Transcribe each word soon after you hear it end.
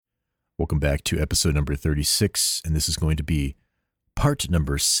Welcome back to episode number 36, and this is going to be part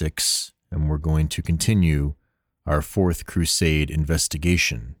number 6, and we're going to continue our Fourth Crusade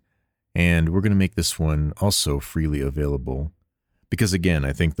investigation. And we're going to make this one also freely available, because again,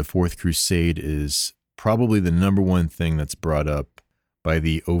 I think the Fourth Crusade is probably the number one thing that's brought up by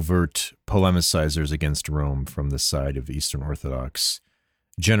the overt polemicizers against Rome from the side of Eastern Orthodox,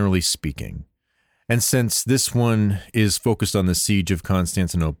 generally speaking. And since this one is focused on the siege of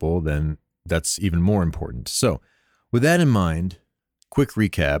Constantinople, then that's even more important. So, with that in mind, quick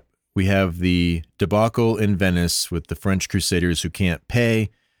recap. We have the debacle in Venice with the French crusaders who can't pay,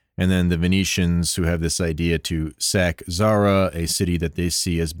 and then the Venetians who have this idea to sack Zara, a city that they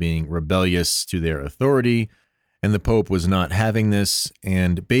see as being rebellious to their authority, and the Pope was not having this,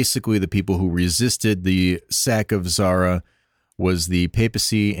 and basically the people who resisted the sack of Zara was the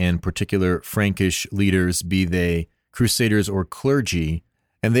papacy and particular Frankish leaders, be they crusaders or clergy,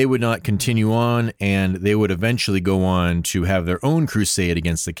 and they would not continue on, and they would eventually go on to have their own crusade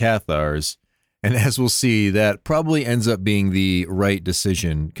against the Cathars. And as we'll see, that probably ends up being the right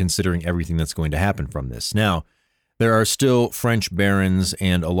decision considering everything that's going to happen from this. Now, there are still French barons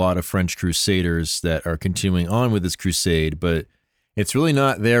and a lot of French crusaders that are continuing on with this crusade, but it's really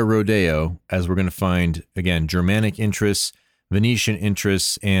not their rodeo, as we're going to find, again, Germanic interests, Venetian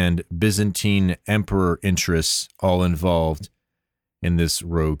interests, and Byzantine emperor interests all involved in this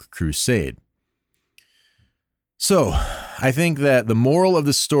rogue crusade. So, I think that the moral of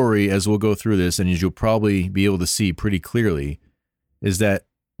the story, as we'll go through this, and as you'll probably be able to see pretty clearly, is that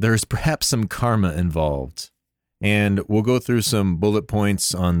there's perhaps some karma involved. And we'll go through some bullet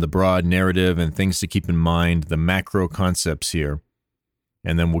points on the broad narrative and things to keep in mind, the macro concepts here,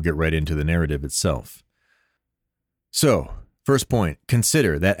 and then we'll get right into the narrative itself. So, first point,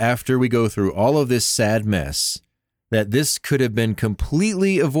 consider that after we go through all of this sad mess, that this could have been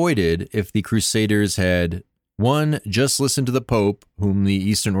completely avoided if the Crusaders had, one, just listened to the Pope, whom the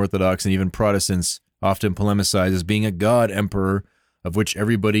Eastern Orthodox and even Protestants often polemicize as being a god emperor, of which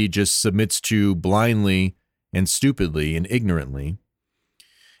everybody just submits to blindly and stupidly and ignorantly.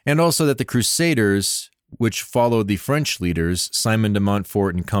 And also that the Crusaders, which followed the French leaders, Simon de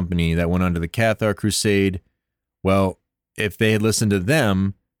Montfort and company, that went on to the Cathar Crusade, well, if they had listened to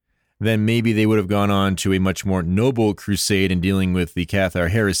them, then maybe they would have gone on to a much more noble crusade in dealing with the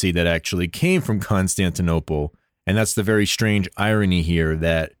Cathar heresy that actually came from Constantinople. And that's the very strange irony here,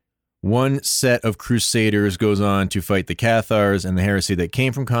 that one set of crusaders goes on to fight the Cathars and the heresy that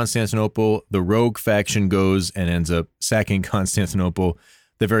came from Constantinople. The rogue faction goes and ends up sacking Constantinople,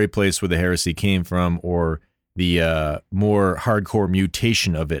 the very place where the heresy came from, or the more hardcore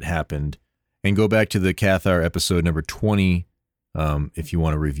mutation of it happened. And go back to the Cathar episode number 20 if you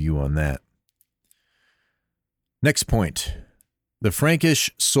want a review on that. Next point. The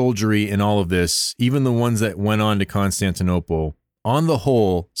Frankish soldiery in all of this, even the ones that went on to Constantinople, on the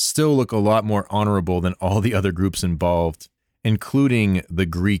whole, still look a lot more honorable than all the other groups involved, including the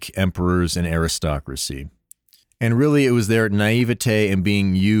Greek emperors and aristocracy. And really, it was their naivete and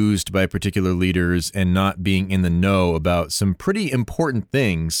being used by particular leaders and not being in the know about some pretty important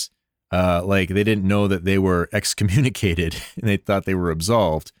things. Like they didn't know that they were excommunicated and they thought they were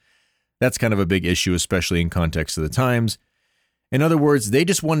absolved. That's kind of a big issue, especially in context of the times. In other words, they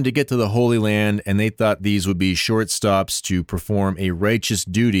just wanted to get to the Holy Land and they thought these would be short stops to perform a righteous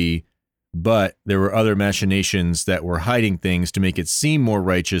duty, but there were other machinations that were hiding things to make it seem more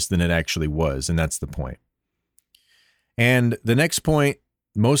righteous than it actually was, and that's the point. And the next point,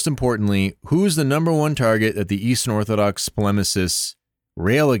 most importantly, who's the number one target that the Eastern Orthodox polemicists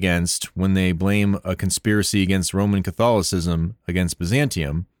rail against when they blame a conspiracy against Roman Catholicism against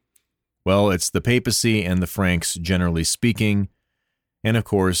Byzantium? Well, it's the papacy and the Franks, generally speaking. And of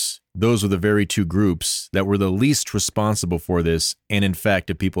course, those were the very two groups that were the least responsible for this. And in fact,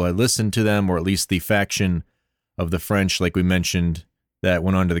 if people had listened to them, or at least the faction of the French, like we mentioned, that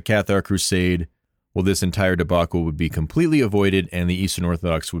went on to the Cathar Crusade, well, this entire debacle would be completely avoided and the Eastern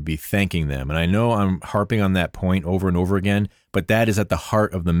Orthodox would be thanking them. And I know I'm harping on that point over and over again, but that is at the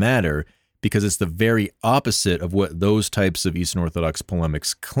heart of the matter, because it's the very opposite of what those types of Eastern Orthodox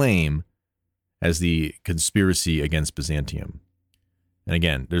polemics claim as the conspiracy against Byzantium. And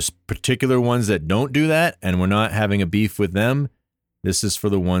again, there's particular ones that don't do that, and we're not having a beef with them. This is for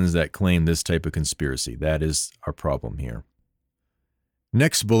the ones that claim this type of conspiracy. That is our problem here.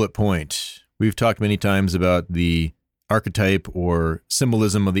 Next bullet point. We've talked many times about the archetype or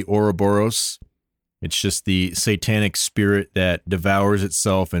symbolism of the Ouroboros. It's just the satanic spirit that devours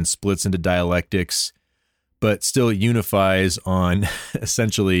itself and splits into dialectics, but still unifies on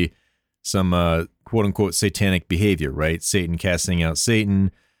essentially some quote-unquote satanic behavior, right? Satan casting out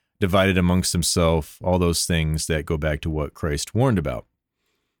Satan, divided amongst himself, all those things that go back to what Christ warned about.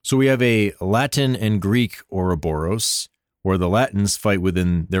 So we have a Latin and Greek Ouroboros, where the Latins fight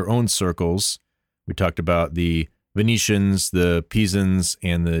within their own circles. We talked about the Venetians, the Pisans,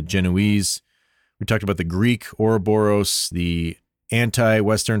 and the Genoese. We talked about the Greek Ouroboros, the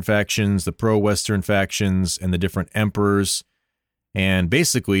anti-Western factions, the pro-Western factions, and the different emperors. And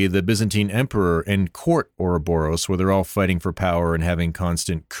basically, the Byzantine emperor and court Ouroboros, where they're all fighting for power and having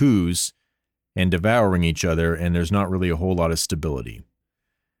constant coups and devouring each other, and there's not really a whole lot of stability.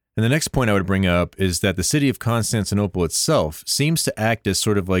 And the next point I would bring up is that the city of Constantinople itself seems to act as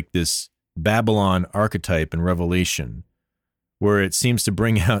sort of like this Babylon archetype in Revelation, where it seems to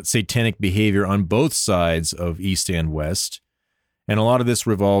bring out satanic behavior on both sides of East and West. And a lot of this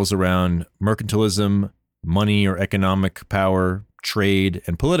revolves around mercantilism, money or economic power, trade,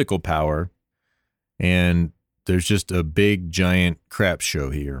 and political power. And there's just a big, giant crap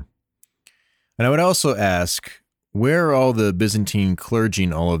show here. And I would also ask, where are all the Byzantine clergy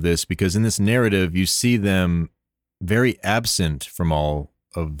in all of this? Because in this narrative, you see them very absent from all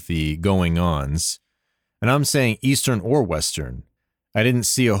of the going-ons. And I'm saying Eastern or Western. I didn't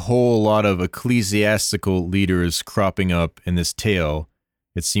see a whole lot of ecclesiastical leaders cropping up in this tale.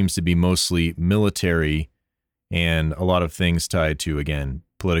 It seems to be mostly military and a lot of things tied to, again,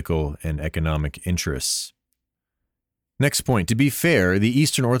 political and economic interests. Next point, to be fair, the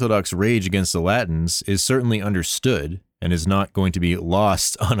Eastern Orthodox rage against the Latins is certainly understood and is not going to be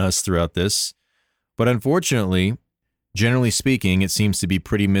lost on us throughout this. But unfortunately, generally speaking, it seems to be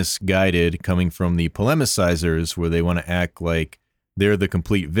pretty misguided coming from the polemicizers, where they want to act like they're the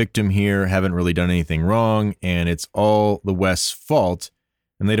complete victim here, haven't really done anything wrong, and it's all the West's fault,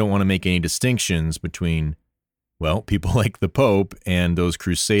 and they don't want to make any distinctions between, well, people like the Pope and those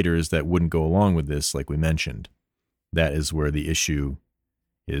crusaders that wouldn't go along with this, like we mentioned. That is where the issue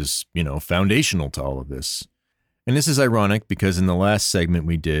is, foundational to all of this. And this is ironic because in the last segment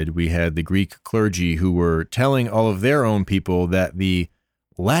we did, we had the Greek clergy who were telling all of their own people that the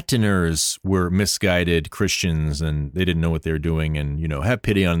Latiners were misguided Christians and they didn't know what they were doing and, have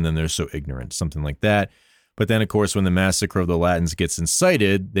pity on them, they're so ignorant, something like that. But then, of course, when the massacre of the Latins gets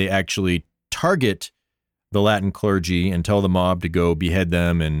incited, they actually target the Latin clergy and tell the mob to go behead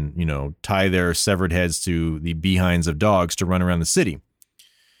them and, tie their severed heads to the behinds of dogs to run around the city.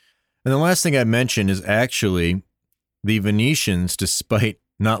 And the last thing I mentioned is actually the Venetians, despite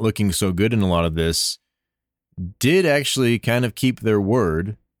not looking so good in a lot of this, did actually kind of keep their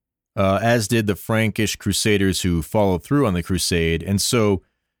word, as did the Frankish crusaders who followed through on the crusade. And so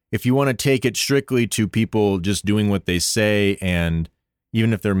if you want to take it strictly to people just doing what they say, and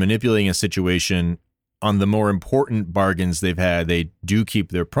even if they're manipulating a situation, on the more important bargains they've had, they do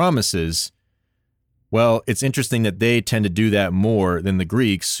keep their promises. Well, it's interesting that they tend to do that more than the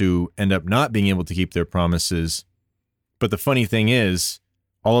Greeks, who end up not being able to keep their promises. But the funny thing is,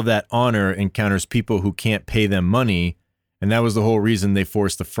 all of that honor encounters people who can't pay them money, and that was the whole reason they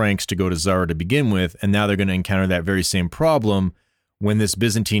forced the Franks to go to Zara to begin with, and now they're going to encounter that very same problem when this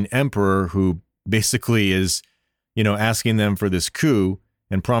Byzantine emperor, who basically is, asking them for this coup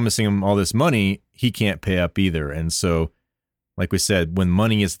and promising them all this money, he can't pay up either. And so, like we said, when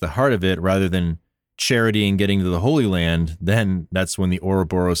money is at the heart of it, rather than charity and getting to the Holy Land, then that's when the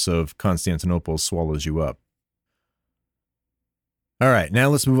Ouroboros of Constantinople swallows you up. All right, now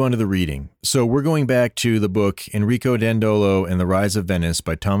let's move on to the reading. So we're going back to the book Enrico Dandolo and the Rise of Venice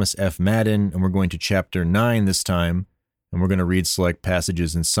by Thomas F. Madden, and we're going to chapter 9 this time, and we're going to read select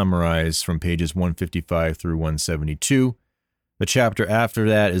passages and summarize from pages 155 through 172. The chapter after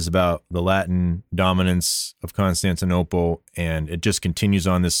that is about the Latin dominance of Constantinople, and it just continues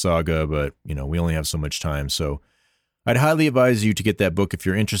on this saga, but, we only have so much time. So I'd highly advise you to get that book if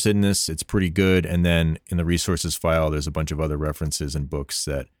you're interested in this. It's pretty good. And then in the resources file, there's a bunch of other references and books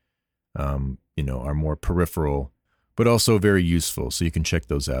that, are more peripheral, but also very useful. So you can check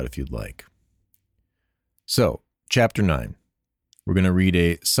those out if you'd like. So, chapter 9. We're going to read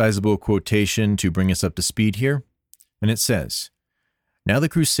a sizable quotation to bring us up to speed here. And it says, "Now the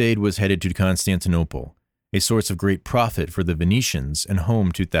crusade was headed to Constantinople, a source of great profit for the Venetians and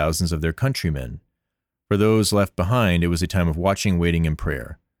home to thousands of their countrymen. For those left behind, it was a time of watching, waiting, and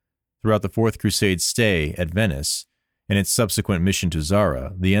prayer. Throughout the Fourth Crusade's stay at Venice and its subsequent mission to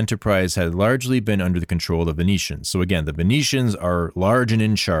Zara, the enterprise had largely been under the control of the Venetians." So again, the Venetians are large and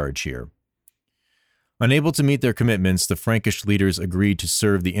in charge here. "Unable to meet their commitments, the Frankish leaders agreed to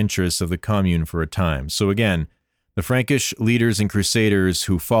serve the interests of the commune for a time." So again, the Frankish leaders and crusaders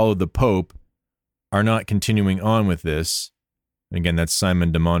who followed the Pope are not continuing on with this. Again, that's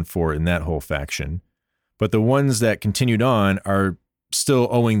Simon de Montfort and that whole faction. But the ones that continued on are still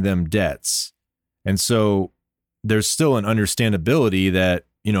owing them debts. And so there's still an understandability that,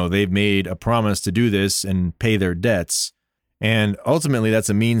 they've made a promise to do this and pay their debts. And ultimately, that's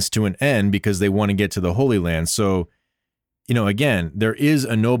a means to an end because they want to get to the Holy Land. So, again, there is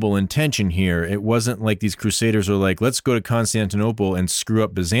a noble intention here. It wasn't like these crusaders were like, let's go to Constantinople and screw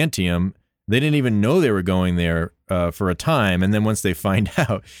up Byzantium. They didn't even know they were going there for a time. And then once they find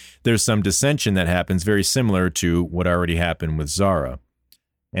out, there's some dissension that happens very similar to what already happened with Zara.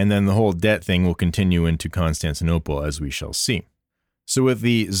 And then the whole debt thing will continue into Constantinople, as we shall see. So with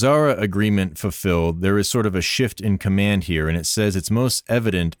the Zara agreement fulfilled, there is sort of a shift in command here, and it says it's most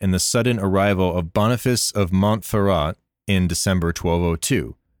evident in the sudden arrival of Boniface of Montferrat in December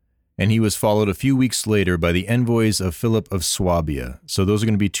 1202. And he was followed a few weeks later by the envoys of Philip of Swabia. So those are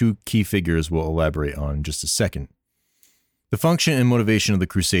going to be two key figures we'll elaborate on in just a second. The function and motivation of the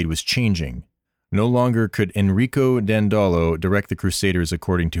crusade was changing. No longer could Enrico Dandolo direct the crusaders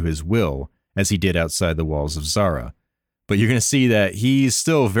according to his will, as he did outside the walls of Zara. But you're going to see that he's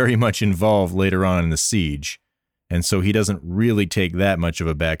still very much involved later on in the siege, and so he doesn't really take that much of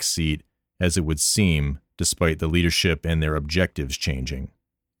a back seat as it would seem, despite the leadership and their objectives changing.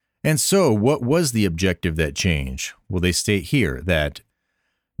 And so, what was the objective that changed? Well, they state here that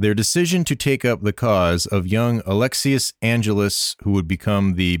their decision to take up the cause of young Alexius Angelus, who would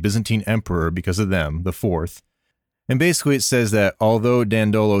become the Byzantine emperor because of them, the fourth. And basically it says that although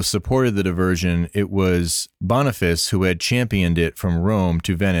Dandolo supported the diversion, it was Boniface who had championed it from Rome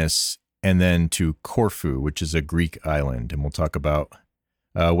to Venice and then to Corfu, which is a Greek island. And we'll talk about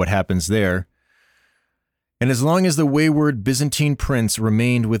what happens there. And as long as the wayward Byzantine prince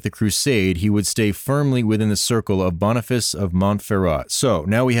remained with the crusade, he would stay firmly within the circle of Boniface of Montferrat. So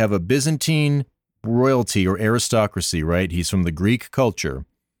now we have a Byzantine royalty or aristocracy, right? He's from the Greek culture.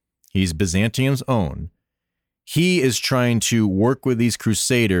 He's Byzantium's own. He is trying to work with these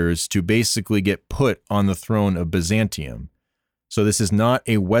crusaders to basically get put on the throne of Byzantium. So this is not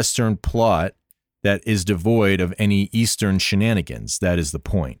a Western plot that is devoid of any Eastern shenanigans. That is the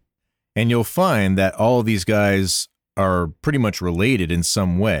point. And you'll find that all of these guys are pretty much related in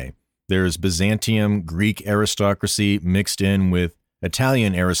some way. There's Byzantium, Greek aristocracy mixed in with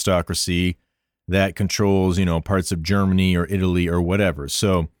Italian aristocracy that controls, parts of Germany or Italy or whatever.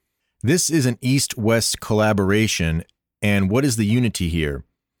 So this is an East-West collaboration. And what is the unity here?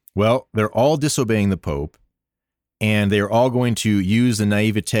 Well, they're all disobeying the Pope, and they are all going to use the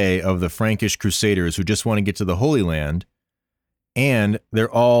naivete of the Frankish crusaders who just want to get to the Holy Land, and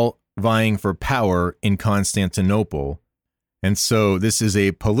they're all vying for power in Constantinople. And so this is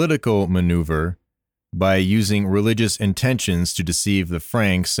a political maneuver by using religious intentions to deceive the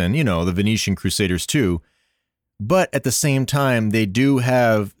Franks and, the Venetian crusaders too. But at the same time, they do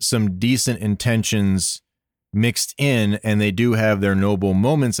have some decent intentions mixed in, and they do have their noble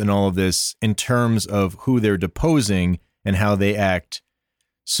moments in all of this in terms of who they're deposing and how they act.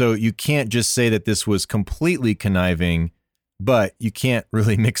 So you can't just say that this was completely conniving, but you can't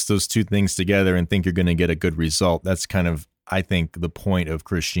really mix those two things together and think you're going to get a good result. That's kind of, I think, the point of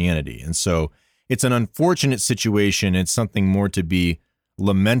Christianity. And so it's an unfortunate situation. It's something more to be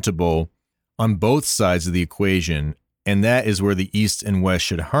lamentable on both sides of the equation. And that is where the East and West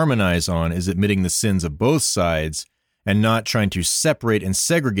should harmonize on, is admitting the sins of both sides and not trying to separate and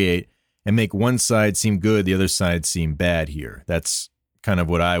segregate and make one side seem good, the other side seem bad here. That's kind of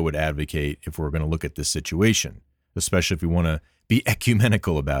what I would advocate if we're going to look at this situation, especially if we want to be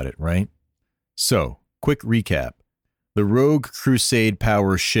ecumenical about it, right? So, quick recap. The rogue crusade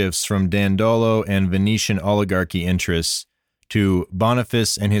power shifts from Dandolo and Venetian oligarchy interests to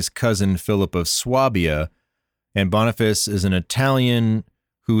Boniface and his cousin Philip of Swabia. And Boniface is an Italian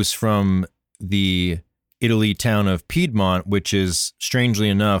who's from the Italy town of Piedmont, which is, strangely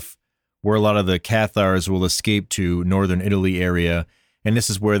enough, where a lot of the Cathars will escape to, northern Italy area. And this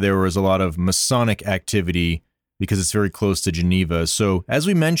is where there was a lot of Masonic activity because it's very close to Geneva. So, as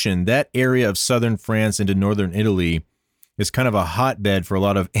we mentioned, that area of southern France into northern Italy is kind of a hotbed for a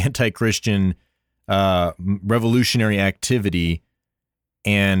lot of anti-Christian revolutionary activity,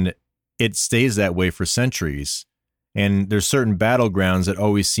 and it stays that way for centuries. And there's certain battlegrounds that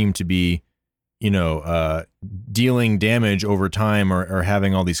always seem to be, dealing damage over time or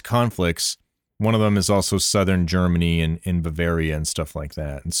having all these conflicts. One of them is also southern Germany and in Bavaria and stuff like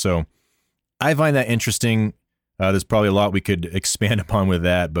that. And so I find that interesting. There's probably a lot we could expand upon with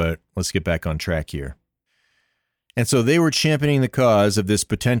that, but let's get back on track here. And so they were championing the cause of this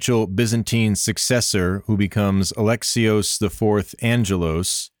potential Byzantine successor who becomes Alexios IV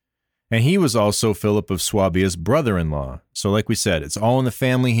Angelos, and he was also Philip of Swabia's brother-in-law. So like we said, it's all in the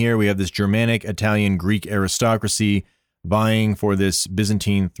family here. We have this Germanic, Italian, Greek aristocracy vying for this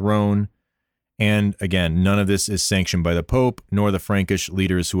Byzantine throne. And again, none of this is sanctioned by the Pope, nor the Frankish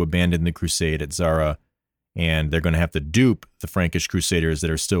leaders who abandoned the crusade at Zara. And they're going to have to dupe the Frankish crusaders that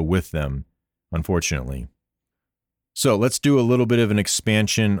are still with them, unfortunately. So let's do a little bit of an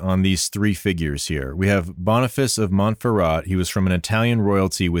expansion on these three figures here. We have Boniface of Montferrat. He was from an Italian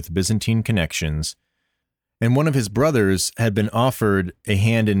royalty with Byzantine connections. And one of his brothers had been offered a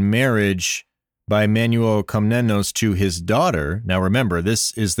hand in marriage by Manuel Comnenos to his daughter. Now remember,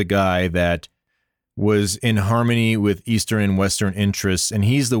 this is the guy that was in harmony with Eastern and Western interests, and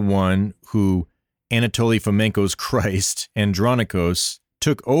he's the one who Anatoly Fomenko's Christ, Andronikos,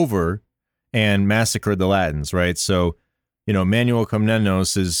 took over and massacred the Latins, right? So, Manuel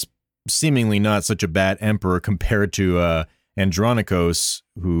Komnenos is seemingly not such a bad emperor compared to Andronikos,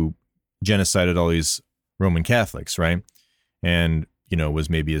 who genocided all these Roman Catholics, right? And, was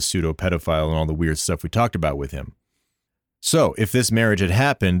maybe a pseudo-pedophile and all the weird stuff we talked about with him. So, if this marriage had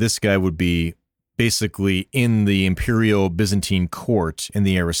happened, this guy would be basically in the imperial Byzantine court, in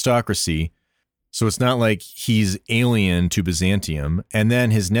the aristocracy. So it's not like he's alien to Byzantium. And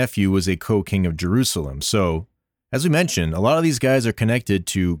then his nephew was a co-king of Jerusalem. So, as we mentioned, a lot of these guys are connected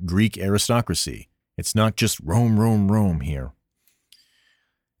to Greek aristocracy. It's not just Rome here.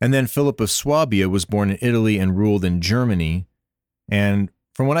 And then Philip of Swabia was born in Italy and ruled in Germany. And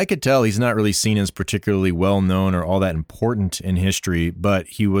from what I could tell, he's not really seen as particularly well-known or all that important in history, but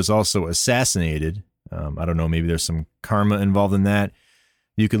he was also assassinated. I don't know, maybe there's some karma involved in that.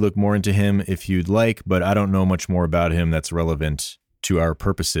 You could look more into him if you'd like, but I don't know much more about him that's relevant to our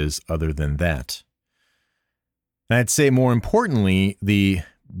purposes other than that. And I'd say more importantly, the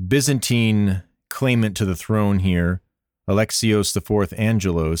Byzantine claimant to the throne here, Alexios IV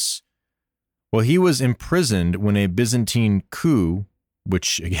Angelos, well, he was imprisoned when a Byzantine coup,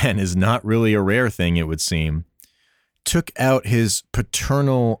 which again is not really a rare thing, it would seem, took out his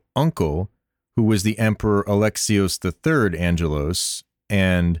paternal uncle, who was the Emperor Alexios III Angelos,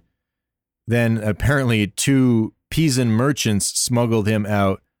 and then apparently two Pisan merchants smuggled him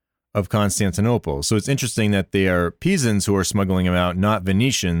out of Constantinople. So it's interesting that they are Pisans who are smuggling him out, not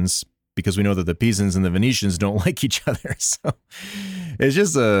Venetians, because we know that the Pisans and the Venetians don't like each other. So it's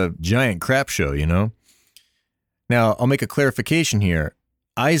just a giant crap show, Now, I'll make a clarification here.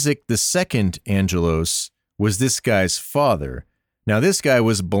 Isaac II Angelos was this guy's father. Now, this guy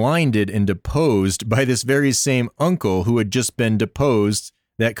was blinded and deposed by this very same uncle who had just been deposed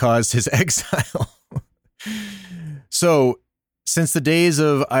that caused his exile. So, since the days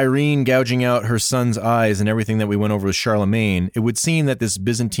of Irene gouging out her son's eyes and everything that we went over with Charlemagne, it would seem that this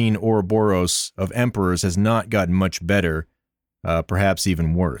Byzantine Ouroboros of emperors has not gotten much better, perhaps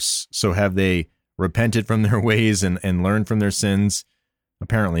even worse. So have they repented from their ways and learned from their sins?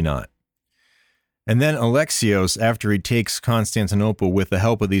 Apparently not. And then Alexios, after he takes Constantinople with the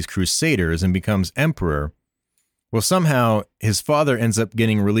help of these crusaders and becomes emperor, well, somehow his father ends up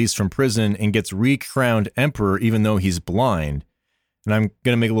getting released from prison and gets recrowned emperor even though he's blind. And I'm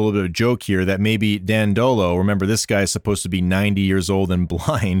going to make a little bit of a joke here that maybe Dandolo, remember this guy is supposed to be 90 years old and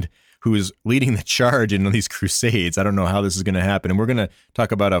blind, who is leading the charge in these crusades. I don't know how this is going to happen. And we're going to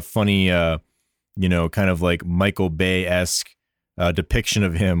talk about a funny, kind of like Michael Bay-esque depiction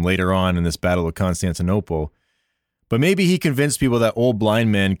of him later on in this Battle of Constantinople. But maybe he convinced people that old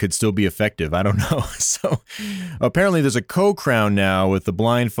blind men could still be effective. I don't know. So apparently there's a co-crown now with the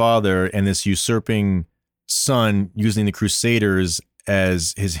blind father and this usurping son using the crusaders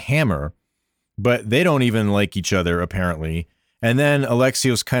as his hammer. But they don't even like each other, apparently. And then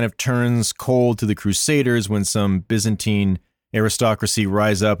Alexios kind of turns cold to the crusaders when some Byzantine aristocracy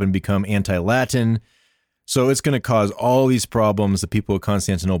rise up and become anti-Latin. So it's going to cause all these problems. The people of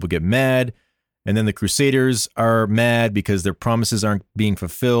Constantinople get mad. And then the crusaders are mad because their promises aren't being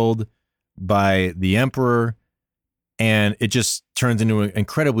fulfilled by the emperor. And it just turns into an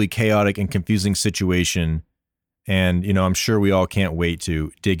incredibly chaotic and confusing situation. And, I'm sure we all can't wait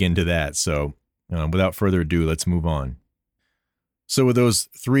to dig into that. So without further ado, let's move on. So with those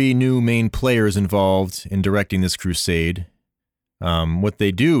three new main players involved in directing this crusade, what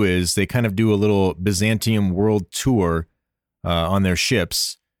they do is they kind of do a little Byzantium world tour on their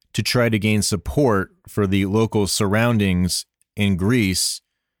ships to try to gain support for the local surroundings in Greece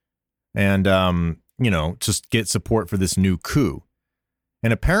and, just get support for this new coup.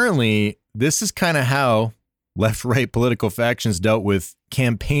 And apparently this is kind of how left-right political factions dealt with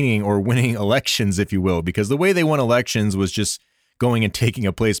campaigning or winning elections, if you will, because the way they won elections was just going and taking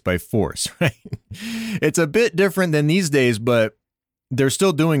a place by force, right? It's a bit different than these days, but they're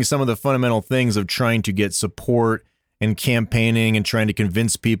still doing some of the fundamental things of trying to get support and campaigning and trying to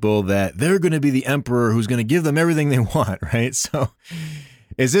convince people that they're going to be the emperor who's going to give them everything they want, right? So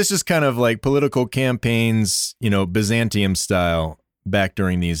is this just kind of like political campaigns, Byzantium style back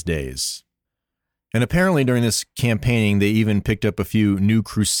during these days? And apparently during this campaigning, they even picked up a few new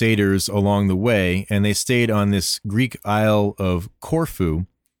crusaders along the way, and they stayed on this Greek isle of Corfu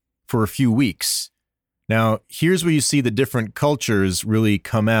for a few weeks. Now, here's where you see the different cultures really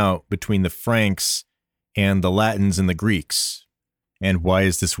come out between the Franks and the Latins and the Greeks. And why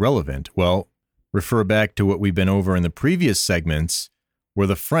is this relevant? Well, refer back to what we've been over in the previous segments, where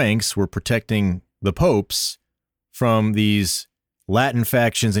the Franks were protecting the popes from these Latin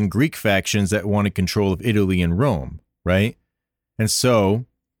factions and Greek factions that wanted control of Italy and Rome, right? And so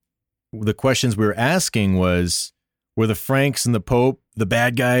the questions we were asking was, were the Franks and the Pope the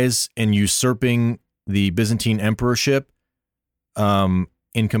bad guys and usurping the Byzantine emperorship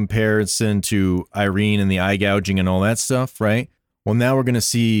in comparison to Irene and the eye gouging and all that stuff, right? Well, now we're going to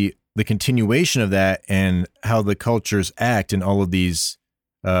see the continuation of that and how the cultures act in all of these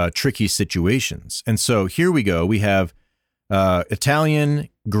tricky situations. And so here we go. We have Italian,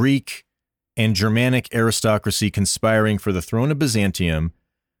 Greek, and Germanic aristocracy conspiring for the throne of Byzantium,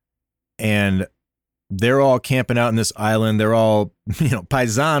 and they're all camping out in this island. They're all,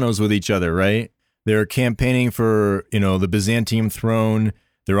 paisanos with each other, right? They're campaigning for, the Byzantium throne.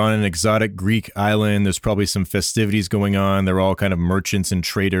 They're on an exotic Greek island. There's probably some festivities going on. They're all kind of merchants and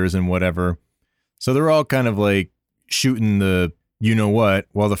traders and whatever. So they're all kind of like shooting the you-know-what,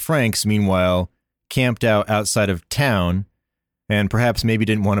 while the Franks, meanwhile, camped out outside of town and perhaps maybe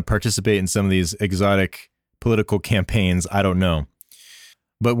didn't want to participate in some of these exotic political campaigns. I don't know.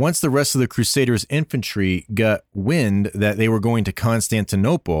 But once the rest of the Crusaders' infantry got wind that they were going to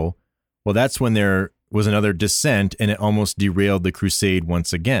Constantinople, well, that's when there was another descent and it almost derailed the crusade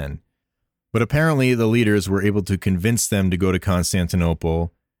once again. But apparently the leaders were able to convince them to go to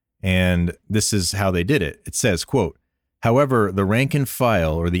Constantinople, and this is how they did it. It says, quote, "However, the rank and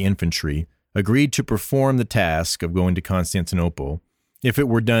file, or the infantry, agreed to perform the task of going to Constantinople if it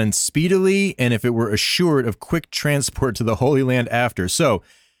were done speedily and if it were assured of quick transport to the Holy Land after." So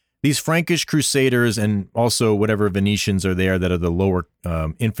these Frankish crusaders and also whatever Venetians are there that are the lower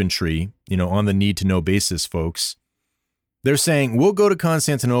infantry, on the need-to-know basis folks, they're saying, we'll go to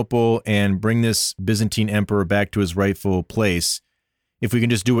Constantinople and bring this Byzantine emperor back to his rightful place if we can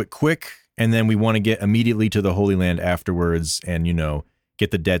just do it quick, and then we want to get immediately to the Holy Land afterwards and,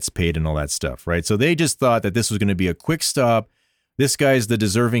 get the debts paid and all that stuff, right? So they just thought that this was going to be a quick stop. This guy's the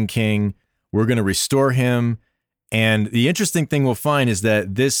deserving king. We're going to restore him. And the interesting thing we'll find is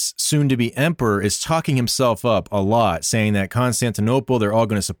that this soon-to-be emperor is talking himself up a lot, saying that Constantinople, they're all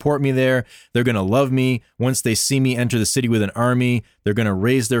going to support me there. They're going to love me. Once they see me enter the city with an army, they're going to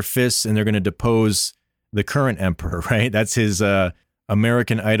raise their fists and they're going to depose the current emperor, right? That's his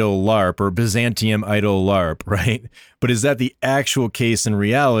American Idol LARP or Byzantium Idol LARP, right? But is that the actual case in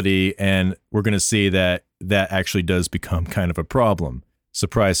reality? And we're going to see that that actually does become kind of a problem.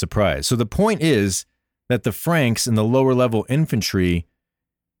 Surprise, surprise. So the point is that the Franks and the lower level infantry,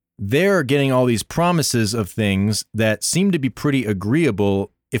 they're getting all these promises of things that seem to be pretty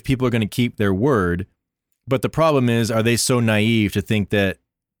agreeable if people are going to keep their word. But the problem is, are they so naive to think that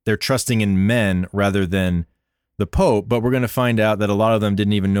they're trusting in men rather than the Pope? But we're going to find out that a lot of them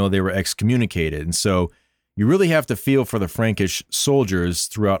didn't even know they were excommunicated. And so you really have to feel for the Frankish soldiers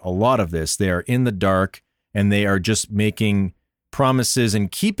throughout a lot of this. They are in the dark and they are just making promises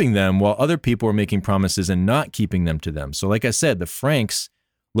and keeping them while other people are making promises and not keeping them to them. So like I said, the Franks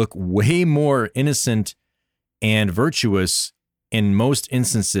look way more innocent and virtuous in most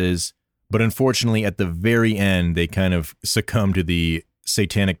instances, but unfortunately at the very end, they kind of succumb to the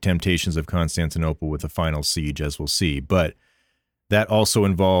satanic temptations of Constantinople with the final siege, as we'll see. But that also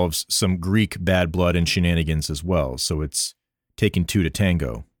involves some Greek bad blood and shenanigans as well. So it's taking two to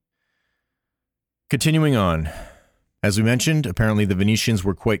tango. Continuing on. As we mentioned, apparently the Venetians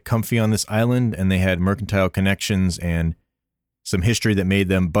were quite comfy on this island and they had mercantile connections and some history that made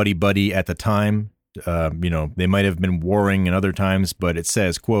them buddy-buddy at the time. They might have been warring in other times, but it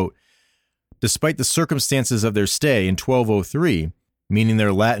says, quote, "Despite the circumstances of their stay in 1203, meaning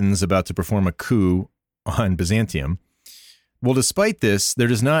they're Latins about to perform a coup on Byzantium, well, despite this, there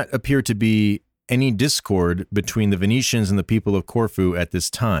does not appear to be any discord between the Venetians and the people of Corfu at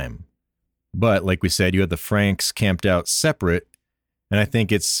this time. But, like we said, you had the Franks camped out separate, and I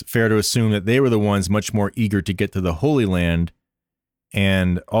think it's fair to assume that they were the ones much more eager to get to the Holy Land.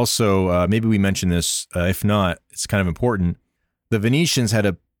 And also, maybe we mentioned this, if not, it's kind of important. The Venetians had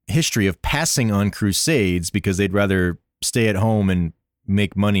a history of passing on crusades because they'd rather stay at home and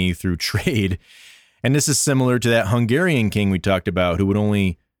make money through trade. And this is similar to that Hungarian king we talked about, who would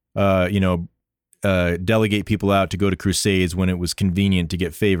only, delegate people out to go to crusades when it was convenient to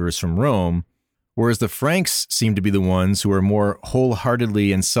get favors from Rome, whereas the Franks seem to be the ones who are more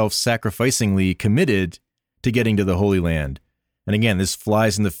wholeheartedly and self-sacrificingly committed to getting to the Holy Land. And again, this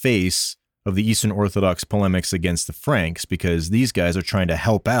flies in the face of the Eastern Orthodox polemics against the Franks, because these guys are trying to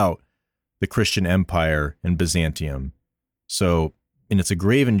help out the Christian Empire in Byzantium. So, and it's a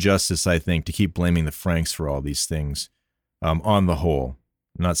grave injustice, I think, to keep blaming the Franks for all these things on the whole.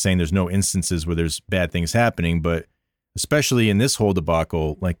 I'm not saying there's no instances where there's bad things happening, but especially in this whole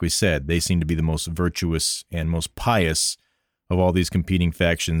debacle, like we said, they seem to be the most virtuous and most pious of all these competing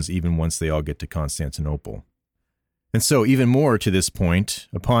factions, even once they all get to Constantinople. And so, even more to this point,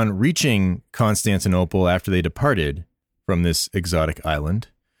 upon reaching Constantinople after they departed from this exotic island,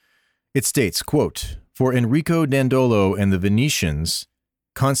 it states, quote, "For Enrico Dandolo and the Venetians,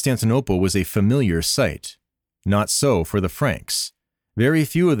 Constantinople was a familiar sight. Not so for the Franks. Very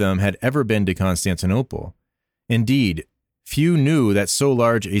few of them had ever been to Constantinople. Indeed, few knew that so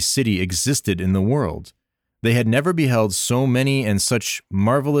large a city existed in the world. They had never beheld so many and such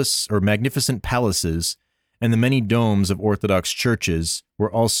marvelous or magnificent palaces, and the many domes of Orthodox churches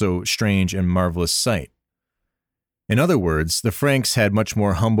were also strange and marvelous sight." In other words, the Franks had much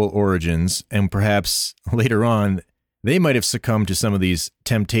more humble origins, and perhaps later on, they might have succumbed to some of these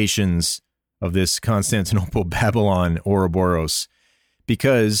temptations of this Constantinople Babylon Ouroboros,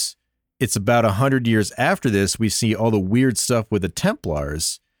 because it's about 100 years after this we see all the weird stuff with the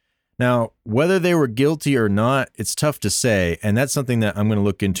Templars. Now, whether they were guilty or not, it's tough to say, and that's something that I'm going to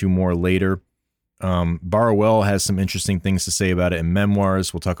look into more later. Barwell has some interesting things to say about it in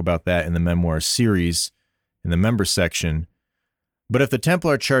memoirs. We'll talk about that in the memoir series in the member section. But if the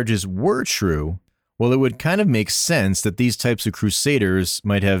Templar charges were true, well, it would kind of make sense that these types of crusaders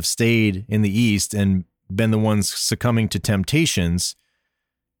might have stayed in the East and been the ones succumbing to temptations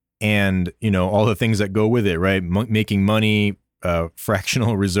and, all the things that go with it, right? Making money,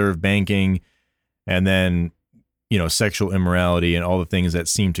 fractional reserve banking, and then, sexual immorality and all the things that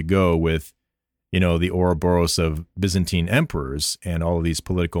seem to go with, the Ouroboros of Byzantine emperors and all of these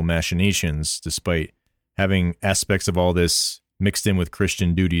political machinations, despite having aspects of all this mixed in with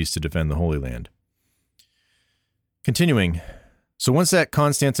Christian duties to defend the Holy Land. Continuing. So once at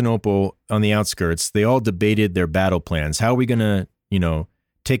Constantinople on the outskirts, they all debated their battle plans. How are we going to,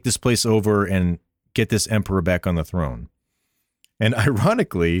 take this place over and get this emperor back on the throne? And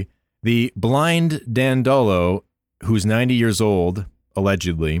ironically, the blind Dandolo, who's 90 years old,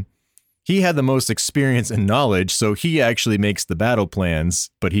 allegedly, he had the most experience and knowledge, so he actually makes the battle plans,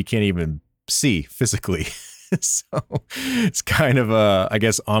 but he can't even see physically. So it's kind of, I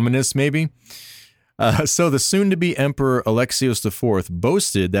guess, ominous maybe. So the soon-to-be Emperor Alexios IV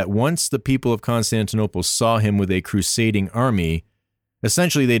boasted that once the people of Constantinople saw him with a crusading army,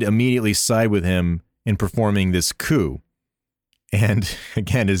 essentially they'd immediately side with him in performing this coup. And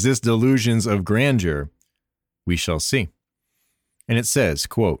again, is this delusions of grandeur? We shall see. And it says,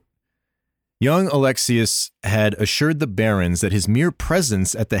 quote, "Young Alexius had assured the barons that his mere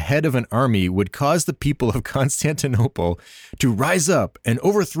presence at the head of an army would cause the people of Constantinople to rise up and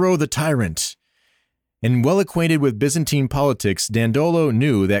overthrow the tyrant. And well acquainted with Byzantine politics, Dandolo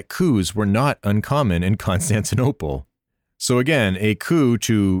knew that coups were not uncommon in Constantinople." So again, a coup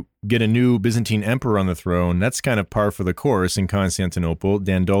to get a new Byzantine emperor on the throne, that's kind of par for the course in Constantinople.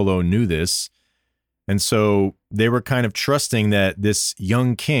 Dandolo knew this. And so they were kind of trusting that this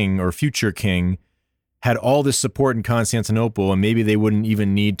young king or future king had all this support in Constantinople, and maybe they wouldn't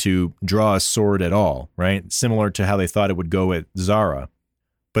even need to draw a sword at all, right? Similar to how they thought it would go at Zara.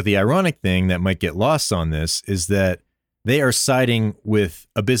 But the ironic thing that might get lost on this is that they are siding with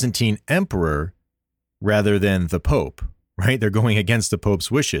a Byzantine emperor rather than the Pope, right? They're going against the Pope's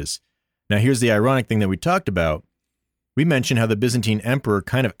wishes. Now, here's the ironic thing that we talked about. We mentioned how the Byzantine emperor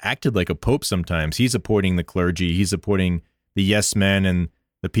kind of acted like a pope sometimes. He's appointing the clergy. He's appointing the yes men and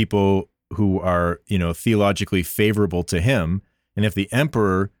the people who are, theologically favorable to him. And if the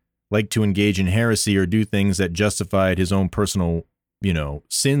emperor liked to engage in heresy or do things that justified his own personal,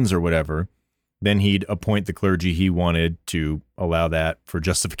 sins or whatever, then he'd appoint the clergy he wanted to allow that for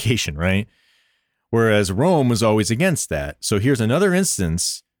justification, right? Whereas Rome was always against that. So here's another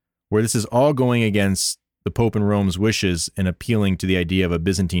instance where this is all going against the Pope and Rome's wishes and appealing to the idea of a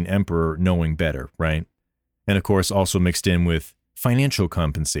Byzantine emperor knowing better, right? And of course, also mixed in with financial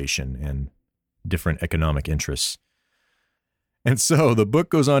compensation and different economic interests. And so the book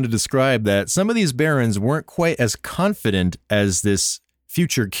goes on to describe that some of these barons weren't quite as confident as this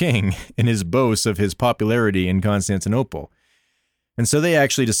future king in his boast of his popularity in Constantinople. And so they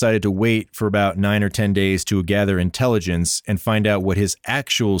actually decided to wait for about 9 or 10 days to gather intelligence and find out what his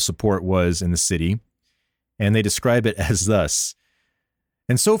actual support was in the city. And they describe it as thus.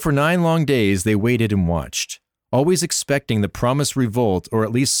 And so for 9 long days, they waited and watched, always expecting the promised revolt or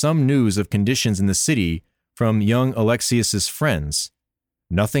at least some news of conditions in the city from young Alexius's friends.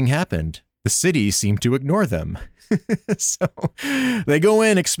 Nothing happened. The city seemed to ignore them. So they go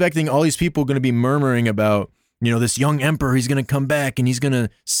in expecting all these people going to be murmuring about, this young emperor, he's going to come back and he's going to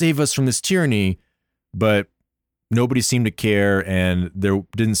save us from this tyranny. But nobody seemed to care, and there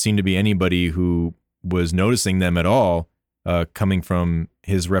didn't seem to be anybody who was noticing them at all coming from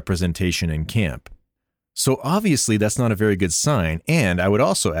his representation in camp. So obviously that's not a very good sign. And I would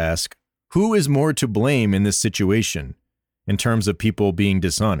also ask, who is more to blame in this situation in terms of people being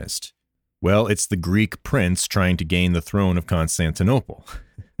dishonest? Well, it's the Greek prince trying to gain the throne of Constantinople,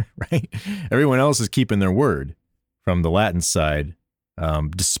 right? Everyone else is keeping their word from the Latin side,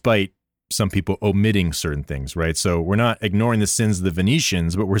 despite some people omitting certain things, right? So we're not ignoring the sins of the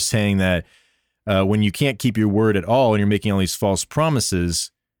Venetians, but we're saying that when you can't keep your word at all and you're making all these false promises,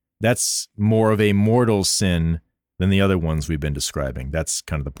 that's more of a mortal sin than the other ones we've been describing. That's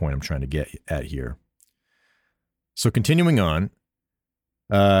kind of the point I'm trying to get at here. So continuing on,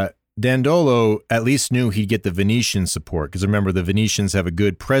 Dandolo at least knew he'd get the Venetian support, because remember, the Venetians have a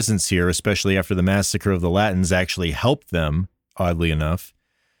good presence here, especially after the massacre of the Latins actually helped them, oddly enough.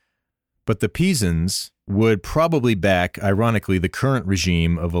 But the Pisans would probably back, ironically, the current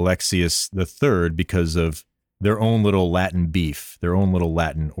regime of Alexius III because of their own little Latin beef, their own little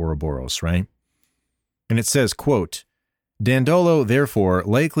Latin Ouroboros, right? And it says, quote, Dandolo, therefore,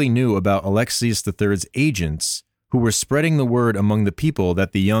 likely knew about Alexius III's agents who were spreading the word among the people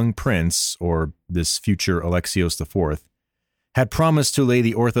that the young prince, or this future Alexios IV, had promised to lay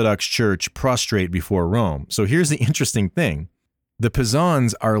the Orthodox Church prostrate before Rome. So here's the interesting thing. The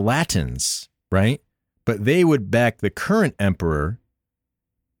Pisans are Latins, right? But they would back the current emperor,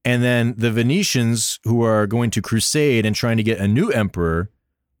 and then the Venetians, who are going to crusade and trying to get a new emperor,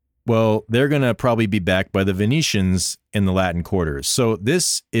 well, they're going to probably be backed by the Venetians in the Latin quarters. So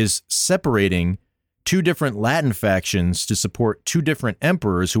this is separating 2 different Latin factions to support 2 different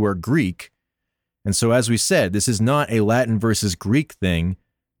emperors who are Greek. And so, as we said, this is not a Latin versus Greek thing.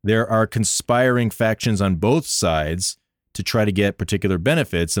 There are conspiring factions on both sides to try to get particular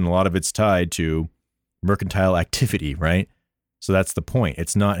benefits, and a lot of it's tied to mercantile activity, right? So that's the point.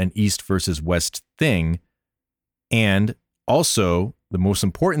 It's not an East versus West thing. And also, the most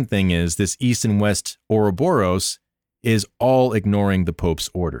important thing is this East and West Ouroboros is all ignoring the Pope's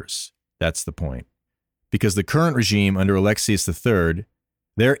orders. That's the point. Because the current regime under Alexius III,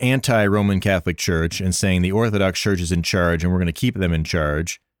 they're anti-Roman Catholic Church and saying the Orthodox Church is in charge and we're going to keep them in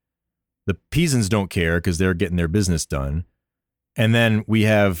charge. The Pisans don't care because they're getting their business done. And then we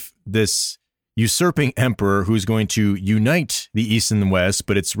have this usurping emperor who's going to unite the East and the West,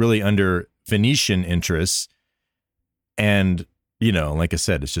 but it's really under Venetian interests. And, like I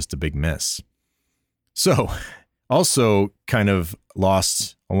said, it's just a big mess. So, also kind of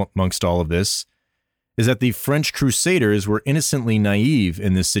lost amongst all of this is that the French Crusaders were innocently naive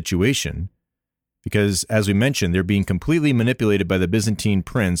in this situation because, as we mentioned, they're being completely manipulated by the Byzantine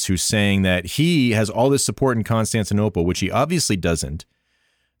prince who's saying that he has all this support in Constantinople, which he obviously doesn't.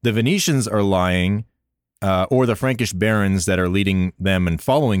 The Venetians are lying, or the Frankish barons that are leading them and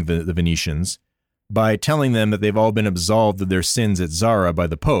following the Venetians, by telling them that they've all been absolved of their sins at Zara by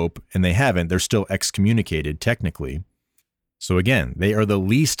the Pope, and they haven't. They're still excommunicated, technically. So again, they are the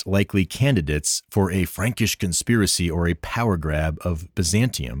least likely candidates for a Frankish conspiracy or a power grab of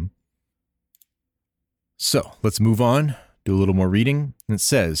Byzantium. So let's move on, do a little more reading. And it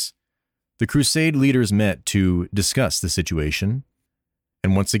says, the Crusade leaders met to discuss the situation.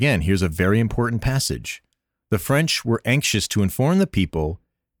 And once again, here's a very important passage. The French were anxious to inform the people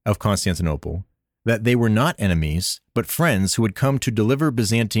of Constantinople that they were not enemies, but friends who had come to deliver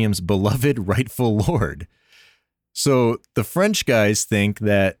Byzantium's beloved rightful lord. So the French guys think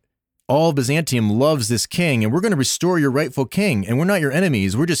that all Byzantium loves this king and we're going to restore your rightful king and we're not your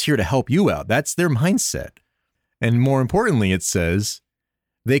enemies. We're just here to help you out. That's their mindset. And more importantly, it says,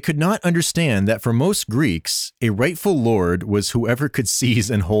 they could not understand that for most Greeks, a rightful lord was whoever could seize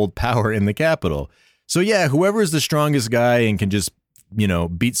and hold power in the capital. So yeah, whoever is the strongest guy and can just,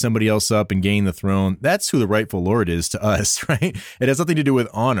 beat somebody else up and gain the throne, that's who the rightful lord is to us, right? It has nothing to do with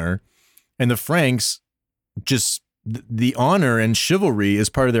honor. And the Franks just, the honor and chivalry is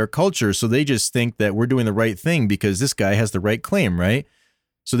part of their culture. So they just think that we're doing the right thing because this guy has the right claim, right?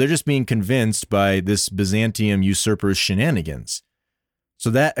 So they're just being convinced by this Byzantium usurper's shenanigans. So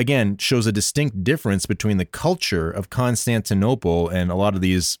that, again, shows a distinct difference between the culture of Constantinople and a lot of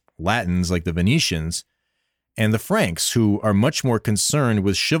these Latins, like the Venetians, and the Franks, who are much more concerned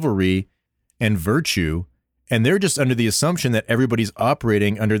with chivalry and virtue. And they're just under the assumption that everybody's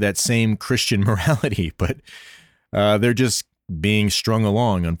operating under that same Christian morality, but they're just being strung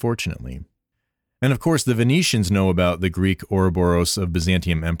along, unfortunately. And of course, the Venetians know about the Greek Ouroboros of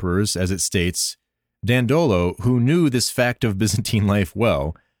Byzantium emperors, as it states. Dandolo, who knew this fact of Byzantine life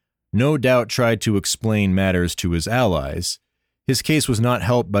well, no doubt tried to explain matters to his allies. His case was not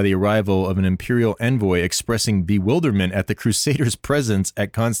helped by the arrival of an imperial envoy expressing bewilderment at the Crusaders' presence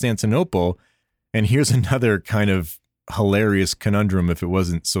at Constantinople. And here's another kind of hilarious conundrum, if it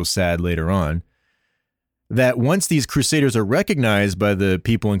wasn't so sad later on, that once these Crusaders are recognized by the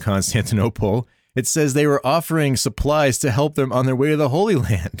people in Constantinople, it says they were offering supplies to help them on their way to the Holy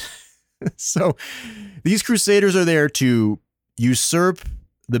Land. So these Crusaders are there to usurp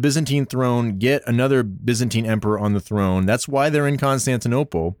the Byzantine throne, get another Byzantine emperor on the throne. That's why they're in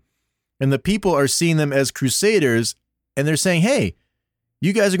Constantinople. And the people are seeing them as Crusaders, and they're saying, hey,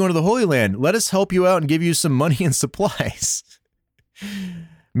 you guys are going to the Holy Land. Let us help you out and give you some money and supplies.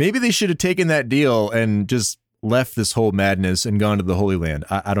 Maybe they should have taken that deal and just left this whole madness and gone to the Holy Land.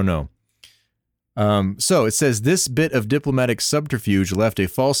 I don't know. So it says this bit of diplomatic subterfuge left a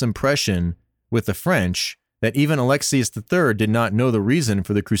false impression with the French that even Alexius III did not know the reason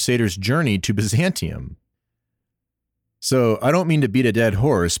for the Crusaders' journey to Byzantium. So I don't mean to beat a dead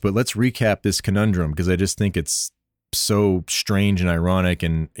horse, but let's recap this conundrum because I just think it's so strange and ironic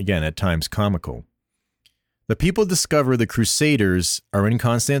and, again, at times comical. The people discover the Crusaders are in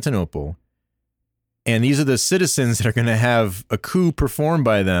Constantinople, and these are the citizens that are going to have a coup performed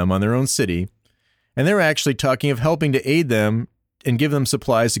by them on their own city, and they're actually talking of helping to aid them and give them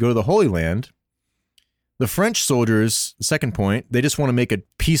supplies to go to the Holy Land. The French soldiers, second point, they just want to make a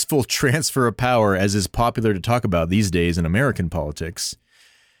peaceful transfer of power, as is popular to talk about these days in American politics.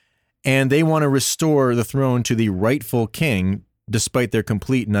 And they want to restore the throne to the rightful king, despite their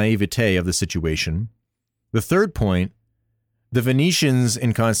complete naivete of the situation. The third point, the Venetians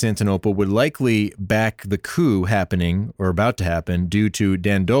in Constantinople would likely back the coup happening, or about to happen, due to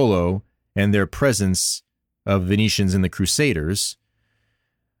Dandolo and their presence of Venetians in the Crusaders.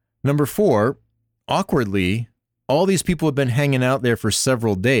 Number 4, awkwardly, all these people have been hanging out there for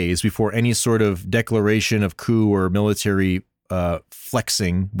several days before any sort of declaration of coup or military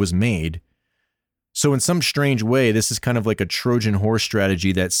flexing was made. So in some strange way, this is kind of like a Trojan horse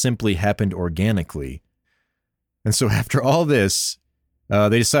strategy that simply happened organically. And so after all this, they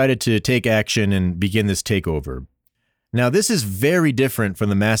decided to take action and begin this takeover. Now, this is very different from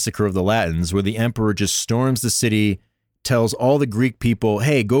the massacre of the Latins, where the emperor just storms the city, tells all the Greek people,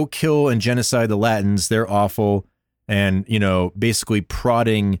 hey, go kill and genocide the Latins, they're awful, and, basically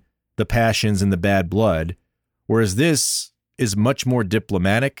prodding the passions and the bad blood. Whereas this is much more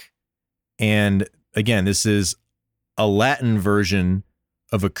diplomatic. And again, this is a Latin version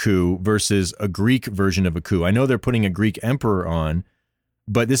of a coup versus a Greek version of a coup. I know they're putting a Greek emperor on,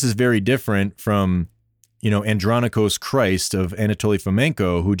 but this is very different from, Andronikos Christ of Anatoly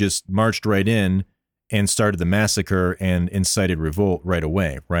Fomenko, who just marched right in and started the massacre and incited revolt right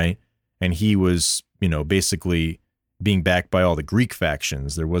away, right? And he was, basically being backed by all the Greek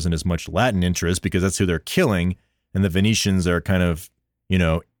factions. There wasn't as much Latin interest because that's who they're killing. And the Venetians are kind of,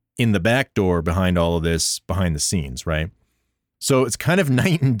 in the back door behind all of this, behind the scenes, right? So it's kind of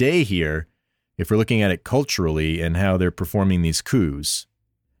night and day here if we're looking at it culturally and how they're performing these coups.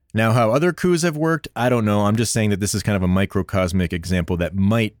 Now, how other coups have worked, I don't know. I'm just saying that this is kind of a microcosmic example that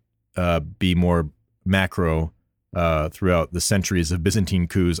might be more macro throughout the centuries of Byzantine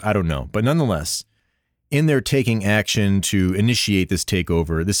coups. I don't know. But nonetheless, in their taking action to initiate this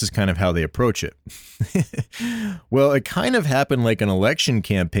takeover, this is kind of how they approach it. Well, it kind of happened like an election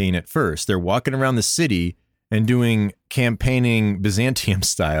campaign at first. They're walking around the city and doing campaigning Byzantium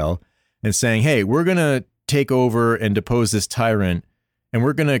style and saying, hey, we're going to take over and depose this tyrant, and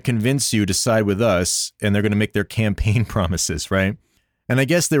we're going to convince you to side with us, and they're going to make their campaign promises, right? And I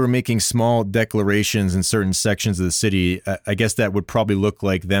guess they were making small declarations in certain sections of the city. I guess that would probably look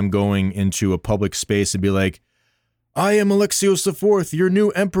like them going into a public space and be like, I am Alexios IV, your new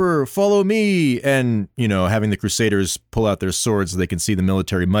emperor, follow me. And, having the Crusaders pull out their swords so they can see the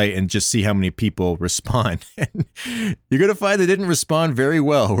military might and just see how many people respond. And you're going to find they didn't respond very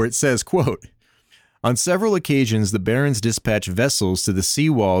well, where it says, quote, on several occasions, the barons dispatched vessels to the sea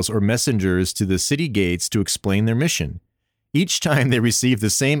walls or messengers to the city gates to explain their mission. Each time they receive the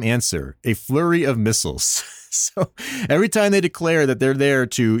same answer, a flurry of missiles. So every time they declare that they're there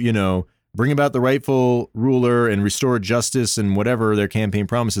to, bring about the rightful ruler and restore justice and whatever their campaign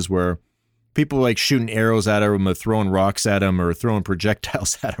promises were, people like shooting arrows at him or throwing rocks at him or throwing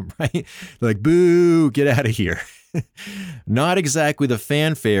projectiles at him, right? They're like, boo, get out of here. Not exactly the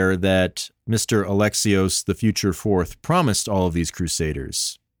fanfare that Mr. Alexios, the future fourth, promised all of these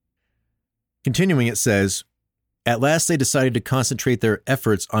crusaders. Continuing, it says, at last they decided to concentrate their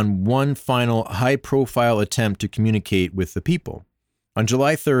efforts on one final high-profile attempt to communicate with the people. On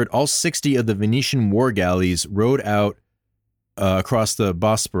July 3rd, all 60 of the Venetian war galleys rowed out across the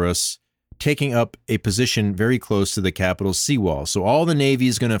Bosporus, taking up a position very close to the capital's seawall. So all the navy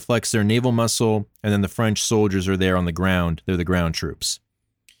is going to flex their naval muscle, and then the French soldiers are there on the ground. They're the ground troops.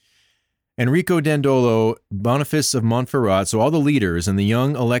 Enrico Dandolo, Boniface of Montferrat, so all the leaders, and the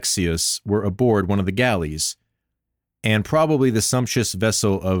young Alexius were aboard one of the galleys, and probably the sumptuous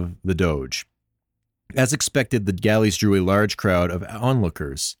vessel of the Doge. As expected, the galleys drew a large crowd of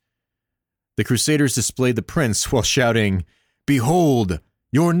onlookers. The crusaders displayed the prince while shouting, "Behold,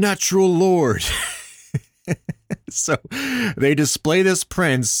 your natural lord." So they display this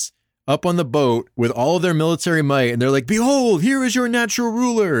prince up on the boat with all of their military might, and they're like, "Behold, here is your natural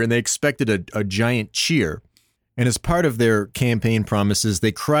ruler." And they expected a giant cheer. And as part of their campaign promises,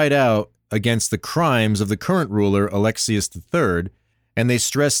 they cried out against the crimes of the current ruler, Alexius III, and they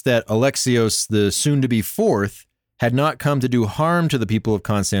stressed that Alexios, the soon-to-be fourth, had not come to do harm to the people of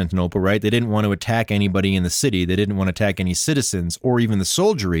Constantinople, right? They didn't want to attack anybody in the city. They didn't want to attack any citizens or even the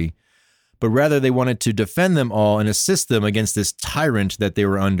soldiery, but rather they wanted to defend them all and assist them against this tyrant that they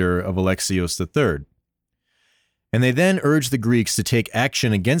were under of Alexios III. And they then urged the Greeks to take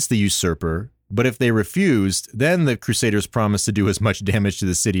action against the usurper, but if they refused, then the Crusaders promised to do as much damage to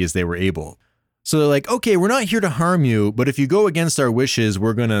the city as they were able. So they're like, okay, we're not here to harm you, but if you go against our wishes,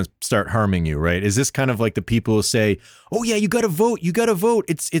 we're going to start harming you, right? Is this kind of like the people who say, oh yeah, you got to vote,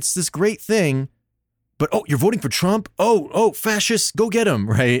 it's this great thing, but oh, you're voting for Trump? Oh, fascists, go get him,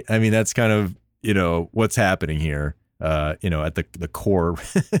 right? I mean, that's kind of, what's happening here, at the core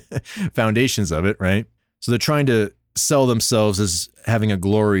foundations of it, right? So they're trying to sell themselves as having a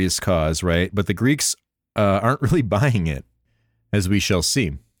glorious cause, right? But the Greeks aren't really buying it, as we shall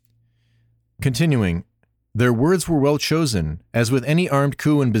see. Continuing, their words were well chosen. As with any armed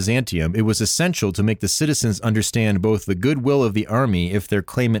coup in Byzantium, it was essential to make the citizens understand both the goodwill of the army if their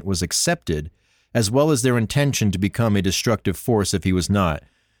claimant was accepted, as well as their intention to become a destructive force if he was not.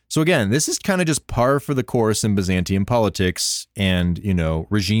 So again, this is kind of just par for the course in Byzantium politics and,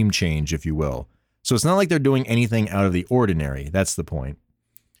 regime change, if you will. So it's not like they're doing anything out of the ordinary. That's the point.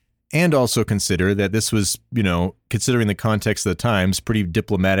 And also consider that this was, considering the context of the times, pretty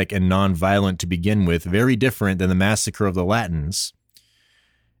diplomatic and non-violent to begin with, very different than the massacre of the Latins.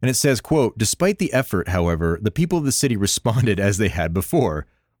 And it says, quote, despite the effort, however, the people of the city responded as they had before,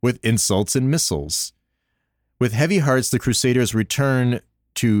 with insults and missiles. With heavy hearts, the Crusaders returned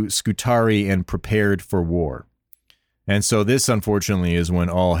to Scutari and prepared for war. And so this, unfortunately, is when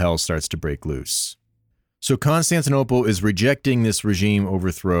all hell starts to break loose. So Constantinople is rejecting this regime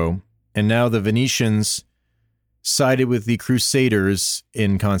overthrow, and now the Venetians sided with the Crusaders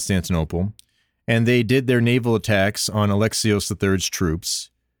in Constantinople, and they did their naval attacks on Alexios III's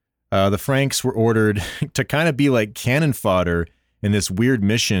troops. The Franks were ordered to kind of be like cannon fodder in this weird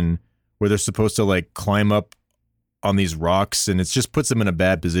mission where they're supposed to climb up on these rocks, and it just puts them in a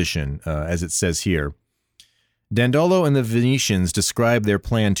bad position, as it says here. Dandolo and the Venetians describe their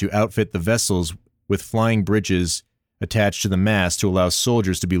plan to outfit the vessels with flying bridges attached to the mast to allow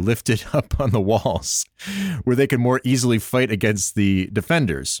soldiers to be lifted up on the walls, where they could more easily fight against the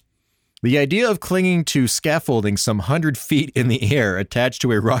defenders. The idea of clinging to scaffolding some 100 feet in the air attached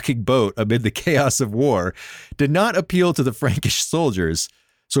to a rocking boat amid the chaos of war did not appeal to the Frankish soldiers,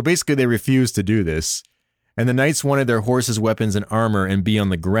 so basically they refused to do this. And the knights wanted their horses, weapons, and armor and be on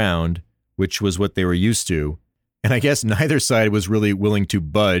the ground, which was what they were used to. And I guess neither side was really willing to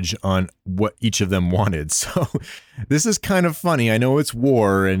budge on what each of them wanted. So this is kind of funny. I know it's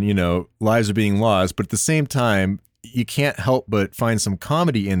war and, lives are being lost, but at the same time, you can't help but find some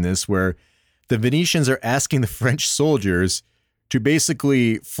comedy in this where the Venetians are asking the French soldiers to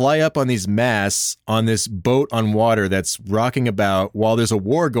basically fly up on these masts on this boat on water that's rocking about while there's a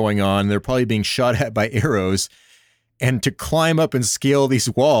war going on. They're probably being shot at by arrows, and to climb up and scale these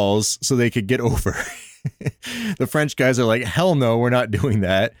walls so they could get over. The French guys are like, hell no, we're not doing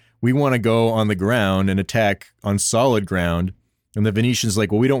that. We want to go on the ground and attack on solid ground. And the Venetians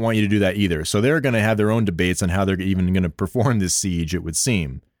like, well, we don't want you to do that either. So they're going to have their own debates on how they're even going to perform this siege, it would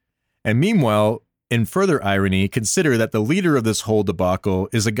seem. And meanwhile, in further irony, consider that the leader of this whole debacle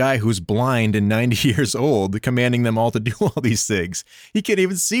is a guy who's blind and 90 years old, commanding them all to do all these things. He can't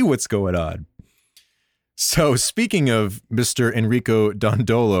even see what's going on. So speaking of Mr. Enrico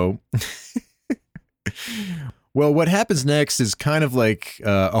Dandolo, well, what happens next is kind of like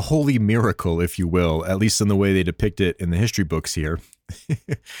a holy miracle, if you will, at least in the way they depict it in the history books here.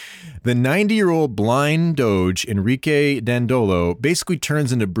 The 90-year-old blind doge, Enrique Dandolo, basically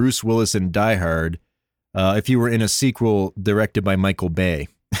turns into Bruce Willis in Die Hard if he were in a sequel directed by Michael Bay.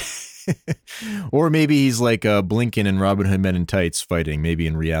 Or maybe he's like Blinken and Robin Hood Men in Tights fighting, maybe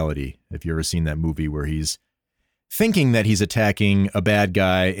in reality, if you've ever seen that movie where he's thinking that he's attacking a bad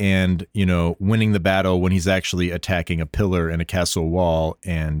guy and, you know, winning the battle when he's actually attacking a pillar in a castle wall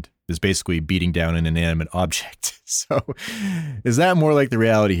and is basically beating down an inanimate object. So is that more like the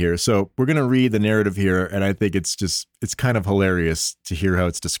reality here? So we're going to read the narrative here, and I think it's kind of hilarious to hear how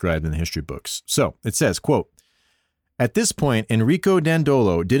it's described in the history books. So it says, quote, "At this point, Enrico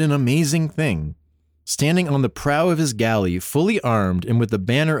Dandolo did an amazing thing. Standing on the prow of his galley, fully armed and with the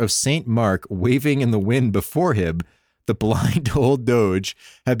banner of St. Mark waving in the wind before him, the blind old doge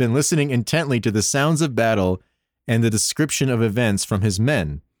had been listening intently to the sounds of battle and the description of events from his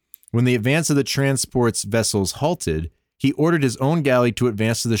men. When the advance of the transport's vessels halted, he ordered his own galley to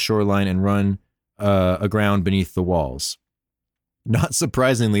advance to the shoreline and run aground beneath the walls. Not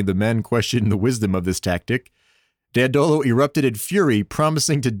surprisingly, the men questioned the wisdom of this tactic. Dandolo erupted in fury,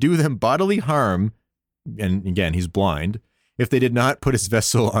 promising to do them bodily harm, and again, he's blind, if they did not put his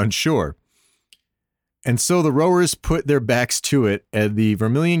vessel on shore. And so the rowers put their backs to it, and the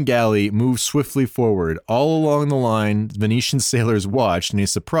Vermilion galley moved swiftly forward. All along the line, Venetian sailors watched in a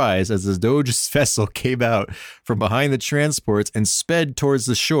surprise as the Doge's vessel came out from behind the transports and sped towards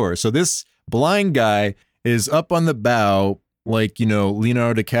the shore. So this blind guy is up on the bow, like, you know,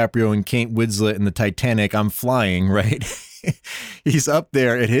 Leonardo DiCaprio and Kate Winslet in the Titanic, I'm flying, right? He's up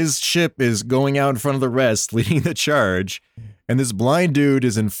there, and his ship is going out in front of the rest, leading the charge. And this blind dude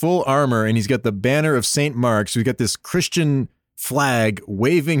is in full armor, and he's got the banner of St. Mark. So he's got this Christian flag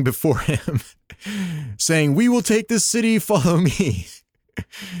waving before him, saying, "We will take this city, follow me."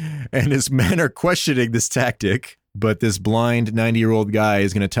 And his men are questioning this tactic, but this blind 90-year-old guy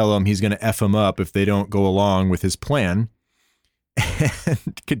is going to tell them he's going to F him up if they don't go along with his plan.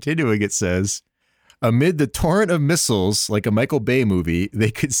 And continuing, it says, "Amid the torrent of missiles, like a Michael Bay movie,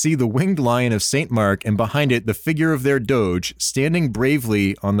 they could see the winged lion of St. Mark and behind it the figure of their doge standing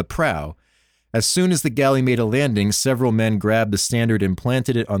bravely on the prow. As soon as the galley made a landing, several men grabbed the standard and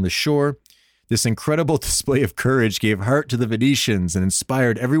planted it on the shore. This incredible display of courage gave heart to the Venetians and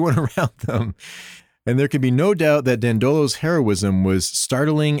inspired everyone around them. And there can be no doubt that Dandolo's heroism was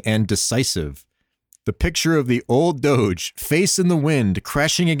startling and decisive. The picture of the old doge, face in the wind,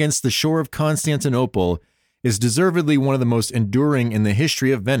 crashing against the shore of Constantinople, is deservedly one of the most enduring in the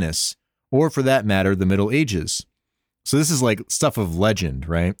history of Venice, or for that matter, the Middle Ages." So this is like stuff of legend,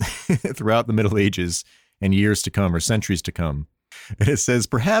 right? Throughout the Middle Ages and years to come or centuries to come. And it says,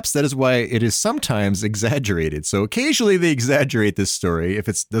 perhaps that is why it is sometimes exaggerated. So occasionally they exaggerate this story if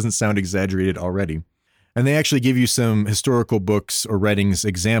it doesn't sound exaggerated already. And they actually give you some historical books or writings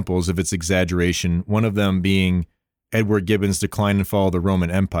examples of its exaggeration, one of them being Edward Gibbon's Decline and Fall of the Roman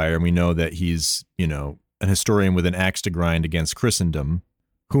Empire. And we know that he's, you know, an historian with an axe to grind against Christendom,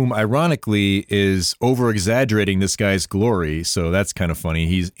 whom ironically is over-exaggerating this guy's glory. So that's kind of funny.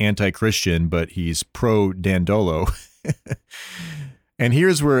 He's anti-Christian, but he's pro-Dandolo. And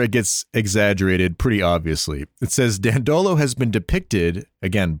here's where it gets exaggerated pretty obviously. It says, "Dandolo has been depicted,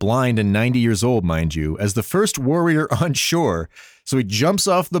 again, blind and 90 years old, mind you, as the first warrior on shore. So he jumps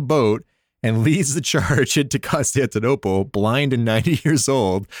off the boat and leads the charge into Constantinople, blind and 90 years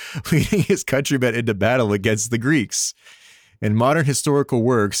old, leading his countrymen into battle against the Greeks. In modern historical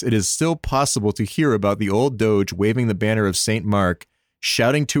works, it is still possible to hear about the old doge waving the banner of St. Mark,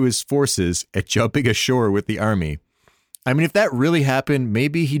 shouting to his forces, and jumping ashore with the army." I mean, if that really happened,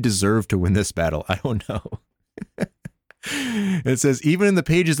 maybe he deserved to win this battle. I don't know. It says, even in the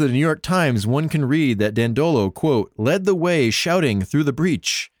pages of the New York Times, one can read that Dandolo, quote, "led the way shouting through the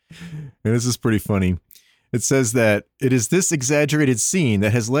breach." And this is pretty funny. It says that it is this exaggerated scene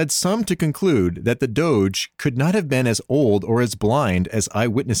that has led some to conclude that the Doge could not have been as old or as blind as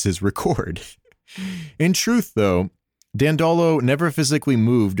eyewitnesses record. In truth, though, Dandolo never physically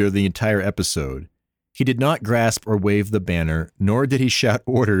moved during the entire episode. He did not grasp or wave the banner, nor did he shout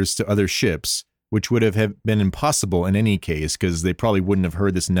orders to other ships, which would have been impossible in any case because they probably wouldn't have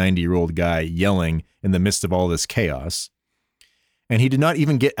heard this 90-year-old guy yelling in the midst of all this chaos. And he did not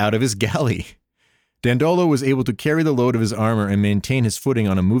even get out of his galley. Dandolo was able to carry the load of his armor and maintain his footing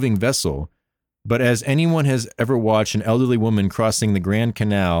on a moving vessel, But as anyone has ever watched an elderly woman crossing the Grand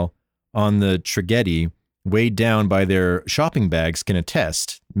Canal on the Traghetti, weighed down by their shopping bags, can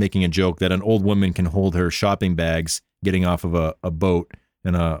attest, making a joke that an old woman can hold her shopping bags getting off of a boat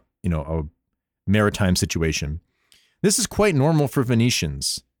in a maritime situation. This is quite normal for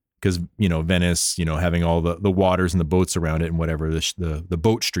Venetians because, Venice, having all the waters and the boats around it and whatever, the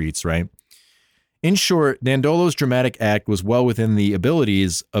boat streets, right? In short, Dandolo's dramatic act was well within the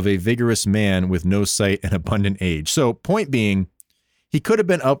abilities of a vigorous man with no sight and abundant age. So, point being, he could have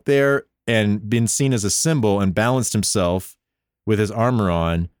been up there and been seen as a symbol and balanced himself with his armor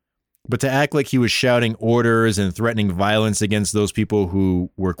on, but to act like he was shouting orders and threatening violence against those people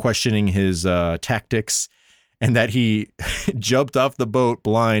who were questioning his tactics, and that he jumped off the boat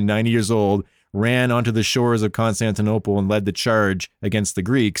blind, 90 years old, ran onto the shores of Constantinople and led the charge against the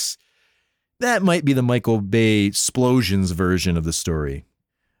Greeks, that might be the Michael Bay Splosions version of the story.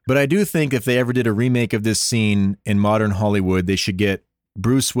 But I do think if they ever did a remake of this scene in modern Hollywood, they should get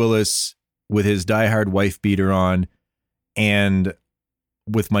Bruce Willis with his diehard wife beater on and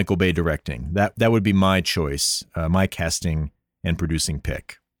with Michael Bay directing. That would be my choice, my casting and producing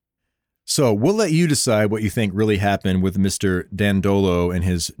pick. So we'll let you decide what you think really happened with Mr. Dandolo and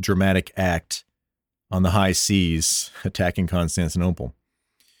his dramatic act on the high seas attacking Constantinople.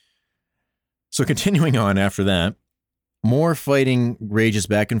 So continuing on after that, more fighting rages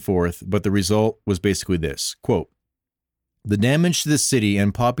back and forth, but the result was basically this, quote, "The damage to the city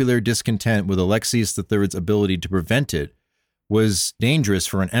and popular discontent with Alexius III's ability to prevent it was dangerous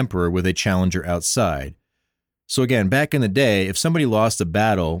for an emperor with a challenger outside. So again, back in the day, if somebody lost a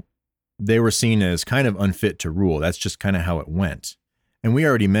battle, they were seen as kind of unfit to rule. That's just kind of how it went. And we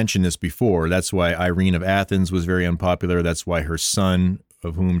already mentioned this before. That's why Irene of Athens was very unpopular. That's why her son,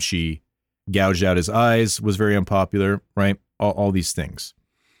 of whom she gouged out his eyes, was very unpopular, right? All these things.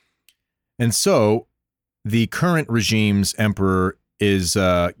 And so the current regime's emperor is,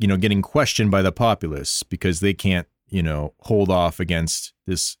 getting questioned by the populace because they can't, hold off against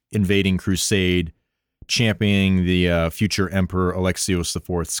this invading crusade championing the future emperor Alexios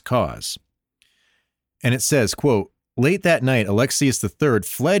IV's cause. And it says, quote, "Late that night, Alexius III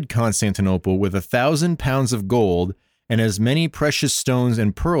fled Constantinople with 1,000 pounds of gold and as many precious stones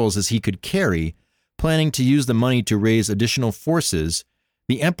and pearls as he could carry, planning to use the money to raise additional forces.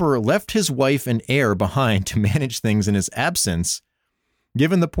 The emperor left his wife and heir behind to manage things in his absence.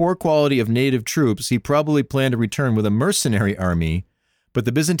 Given the poor quality of native troops, he probably planned to return with a mercenary army, but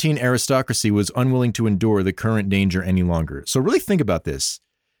the Byzantine aristocracy was unwilling to endure the current danger any longer." So really think about this.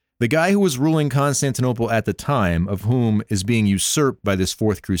 The guy who was ruling Constantinople at the time, of whom is being usurped by this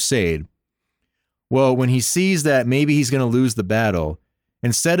Fourth Crusade, well, when he sees that maybe he's going to lose the battle,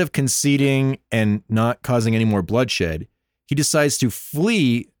 instead of conceding and not causing any more bloodshed, he decides to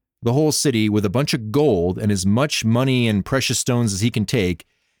flee the whole city with a bunch of gold and as much money and precious stones as he can take.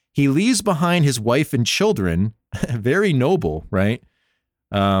 He leaves behind his wife and children, very noble, right?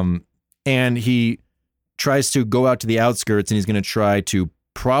 And he tries to go out to the outskirts and he's going to try to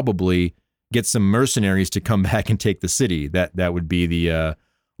probably get some mercenaries to come back and take the city. That would be the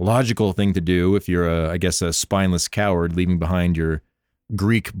logical thing to do if you're, a spineless coward leaving behind your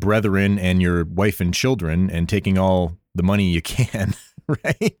Greek brethren and your wife and children and taking all the money you can,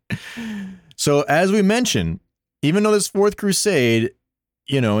 right? So as we mentioned, even though this Fourth Crusade,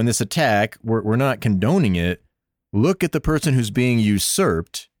 in this attack, we're not condoning it, look at the person who's being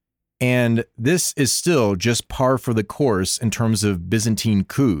usurped, and this is still just par for the course in terms of Byzantine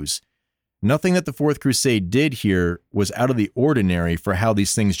coups. Nothing that the Fourth Crusade did here was out of the ordinary for how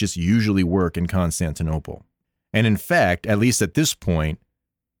these things just usually work in Constantinople. And in fact, at least at this point,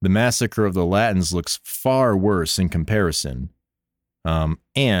 the massacre of the Latins looks far worse in comparison.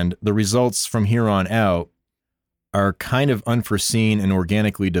 And the results from here on out are kind of unforeseen and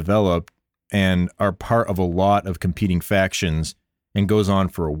organically developed and are part of a lot of competing factions and goes on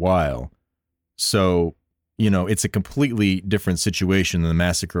for a while. So, it's a completely different situation than the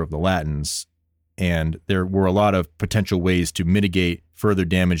massacre of the Latins. And there were a lot of potential ways to mitigate further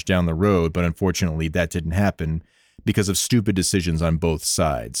damage down the road, but unfortunately that didn't happen because of stupid decisions on both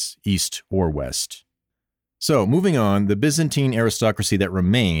sides, east or west. So, moving on, the Byzantine aristocracy that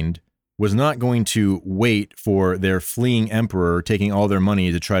remained was not going to wait for their fleeing emperor taking all their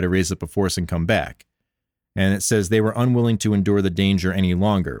money to try to raise up a force and come back. And it says they were unwilling to endure the danger any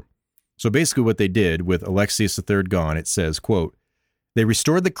longer. So basically what they did with Alexius III gone, it says, quote, "They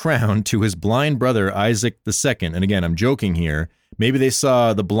restored the crown to his blind brother Isaac II." And again, I'm joking here. Maybe they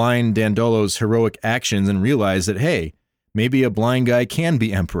saw the blind Dandolo's heroic actions and realized that, hey, maybe a blind guy can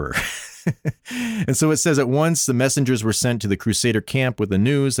be emperor. And so it says, at once the messengers were sent to the Crusader camp with the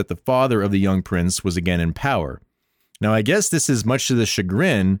news that the father of the young prince was again in power. Now, I guess this is much to the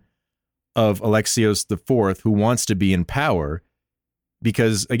chagrin of Alexios IV, who wants to be in power,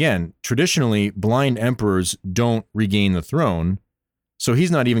 because, again, traditionally, blind emperors don't regain the throne, so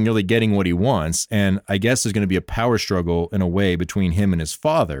he's not even really getting what he wants, and I guess there's going to be a power struggle in a way between him and his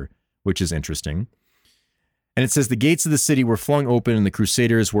father, which is interesting. And it says the gates of the city were flung open and the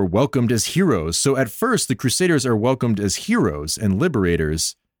Crusaders were welcomed as heroes. So at first, the Crusaders are welcomed as heroes and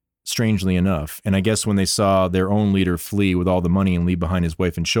liberators, strangely enough. And I guess when they saw their own leader flee with all the money and leave behind his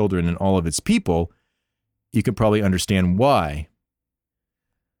wife and children and all of its people, you can probably understand why.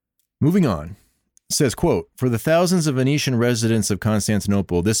 Moving on. It says, quote, for the thousands of Venetian residents of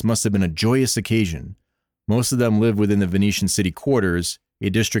Constantinople, this must have been a joyous occasion. Most of them lived within the Venetian city quarters, a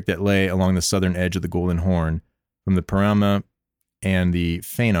district that lay along the southern edge of the Golden Horn, from the Parma and the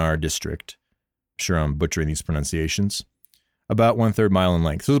Fenar district. I'm sure I'm butchering these pronunciations. About 1/3 mile in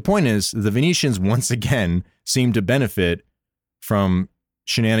length. So the point is, the Venetians once again seem to benefit from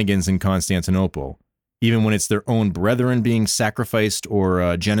shenanigans in Constantinople, even when it's their own brethren being sacrificed or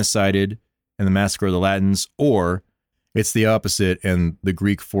genocided in the Massacre of the Latins, or it's the opposite and the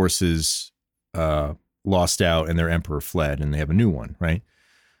Greek forces lost out and their emperor fled and they have a new one, right?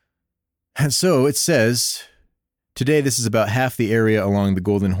 And so it says, today this is about half the area along the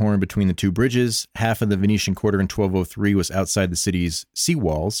Golden Horn between the two bridges. Half of the Venetian quarter in 1203 was outside the city's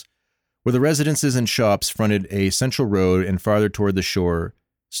seawalls, where the residences and shops fronted a central road, and farther toward the shore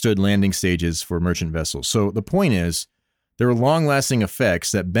stood landing stages for merchant vessels. So the point is, there were long-lasting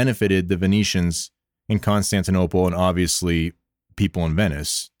effects that benefited the Venetians in Constantinople and obviously people in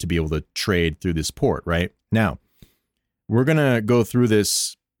Venice to be able to trade through this port, right? Now, we're going to go through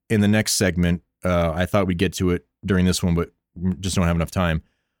this in the next segment. I thought we'd get to it during this one, but just don't have enough time.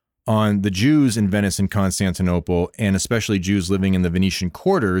 On the Jews in Venice and Constantinople, and especially Jews living in the Venetian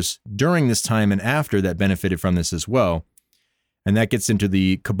quarters during this time and after that benefited from this as well. And that gets into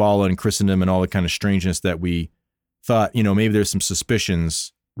the Kabbalah and Christendom and all the kind of strangeness that we thought, maybe there's some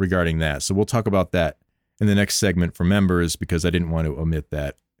suspicions regarding that. So we'll talk about that in the next segment for members, because I didn't want to omit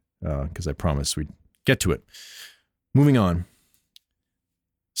that, because I promised we'd get to it. Moving on.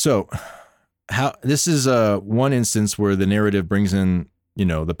 So this is one instance where the narrative brings in,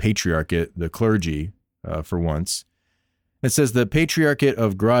 the patriarchate, the clergy, for once. It says the patriarchate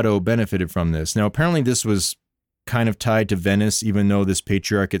of Grado benefited from this. Now, apparently this was kind of tied to Venice, even though this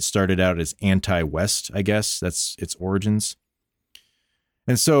patriarchate started out as anti-West, I guess. That's its origins.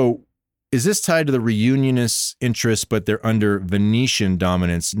 And so, is this tied to the reunionist interests, but they're under Venetian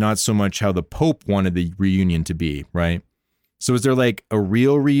dominance, not so much how the Pope wanted the reunion to be, right? So is there like a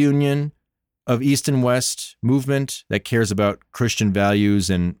real reunion of East and West movement that cares about Christian values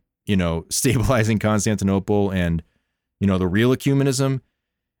and, stabilizing Constantinople and, the real ecumenism?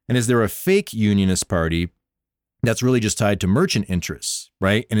 And is there a fake unionist party that's really just tied to merchant interests,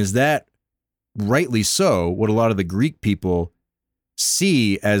 right? And is that rightly so what a lot of the Greek people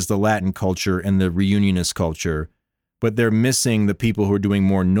see as the Latin culture and the reunionist culture, but they're missing the people who are doing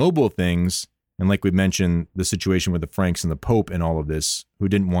more noble things? And like we mentioned, the situation with the Franks and the Pope and all of this, who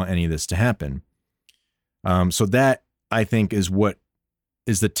didn't want any of this to happen. So that, I think, is what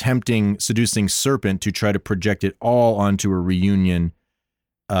is the tempting, seducing serpent to try to project it all onto a reunion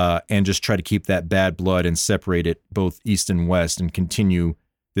and just try to keep that bad blood and separate it both East and West and continue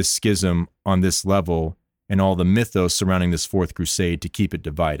this schism on this level and all the mythos surrounding this Fourth Crusade to keep it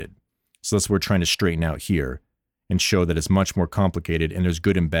divided. So that's what we're trying to straighten out here and show that it's much more complicated and there's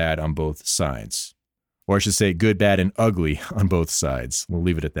good and bad on both sides. Or I should say good, bad, and ugly on both sides. We'll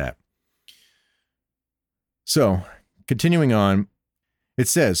leave it at that. So, continuing on, it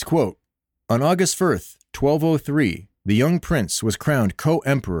says, quote, on August 1st, 1203, the young prince was crowned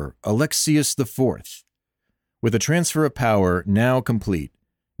co-emperor Alexius IV. With the transfer of power now complete,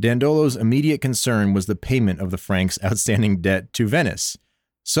 Dandolo's immediate concern was the payment of the Franks' outstanding debt to Venice.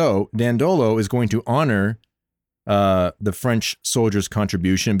 So, Dandolo is going to honor the French soldiers'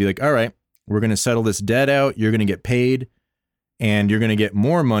 contribution and be like, all right, we're going to settle this debt out, you're going to get paid, and you're going to get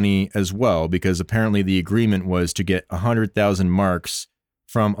more money as well, because apparently the agreement was to get 100,000 marks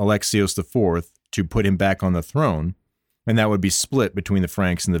from Alexios IV to put him back on the throne, and that would be split between the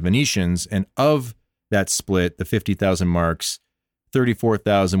Franks and the Venetians, and of that split, the 50,000 marks,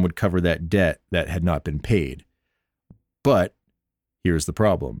 34,000 would cover that debt that had not been paid. But here's the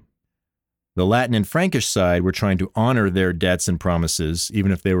problem. The Latin and Frankish side were trying to honor their debts and promises,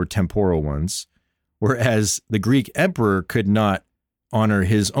 even if they were temporal ones, whereas the Greek emperor could not honor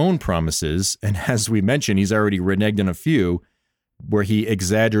his own promises, and as we mentioned, he's already reneged on a few, where he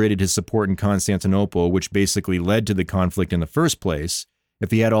exaggerated his support in Constantinople, which basically led to the conflict in the first place.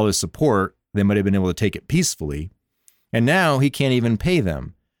 If he had all this support, they might have been able to take it peacefully. And now he can't even pay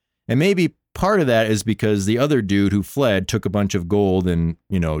them. And maybe part of that is because the other dude who fled took a bunch of gold and,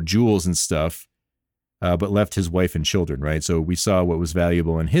 jewels and stuff, but left his wife and children, right? So we saw what was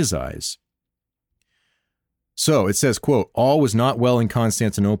valuable in his eyes. So it says, quote, all was not well in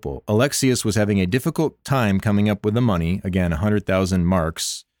Constantinople. Alexius was having a difficult time coming up with the money, again, 100,000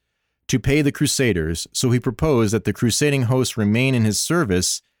 marks, to pay the crusaders. So he proposed that the crusading host remain in his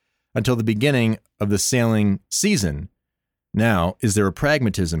service until the beginning of the sailing season. Now, is there a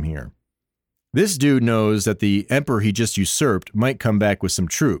pragmatism here? This dude knows that the emperor he just usurped might come back with some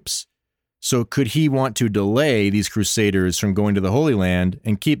troops. So could he want to delay these crusaders from going to the Holy Land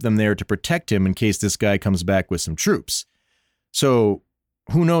and keep them there to protect him in case this guy comes back with some troops? So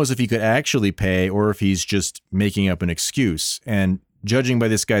who knows if he could actually pay or if he's just making up an excuse. And judging by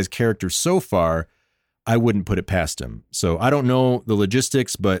this guy's character so far, I wouldn't put it past him. So I don't know the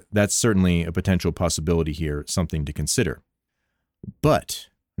logistics, but that's certainly a potential possibility here, something to consider. But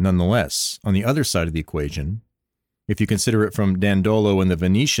nonetheless, on the other side of the equation, if you consider it from Dandolo and the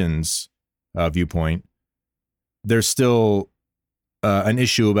Venetians' viewpoint, there's still an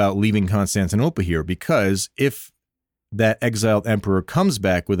issue about leaving Constantinople here, because if that exiled emperor comes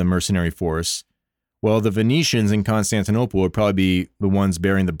back with a mercenary force, well, the Venetians in Constantinople would probably be the ones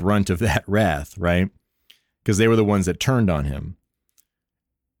bearing the brunt of that wrath, right? Because they were the ones that turned on him.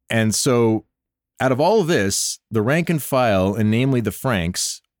 And so out of all of this, the rank and file, and namely the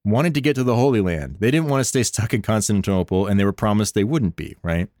Franks, wanted to get to the Holy Land. They didn't want to stay stuck in Constantinople, and they were promised they wouldn't be,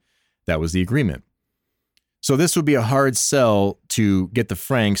 right? That was the agreement. So this would be a hard sell to get the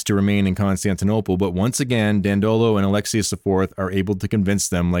Franks to remain in Constantinople, but once again, Dandolo and Alexius IV are able to convince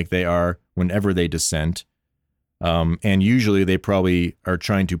them, like they are whenever they dissent. And usually they probably are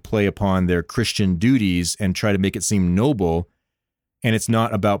trying to play upon their Christian duties and try to make it seem noble. And it's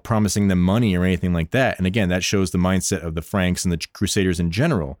not about promising them money or anything like that. And again, that shows the mindset of the Franks and the Crusaders in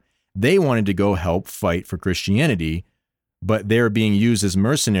general. They wanted to go help fight for Christianity, but they're being used as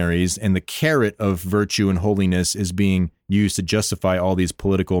mercenaries, and the carrot of virtue and holiness is being used to justify all these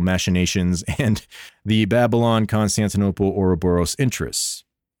political machinations and the Babylon, Constantinople, Ouroboros interests.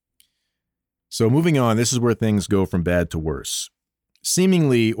 So moving on, this is where things go from bad to worse.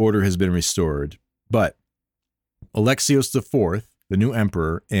 Seemingly, order has been restored, but Alexios IV, the new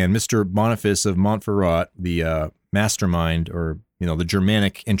emperor, and Mr. Boniface of Montferrat, the mastermind, or the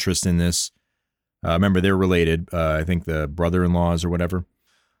Germanic interest in this, remember, they're related. I think the brother-in-laws or whatever.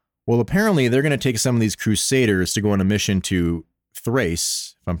 Well, apparently they're going to take some of these crusaders to go on a mission to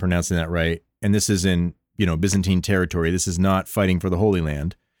Thrace, if I'm pronouncing that right. And this is in, Byzantine territory. This is not fighting for the Holy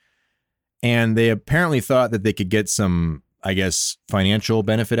Land. And they apparently thought that they could get some, I guess, financial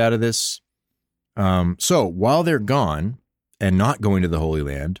benefit out of this. So while they're gone and not going to the Holy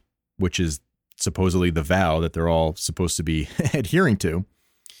Land, which is supposedly the vow that they're all supposed to be adhering to,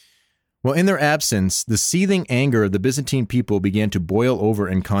 well, in their absence, the seething anger of the Byzantine people began to boil over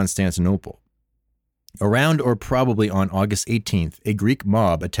in Constantinople. Around or probably on August 18th, a Greek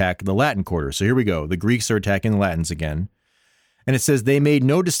mob attacked the Latin quarter. So here we go. The Greeks are attacking the Latins again. And it says they made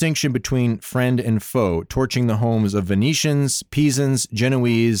no distinction between friend and foe, torching the homes of Venetians, Pisans,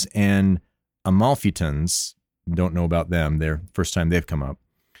 Genoese, and Amalfitans. Don't know about them. They're first time they've come up.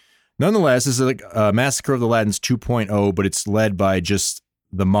 Nonetheless, this is like a Massacre of the Latins 2.0, but it's led by just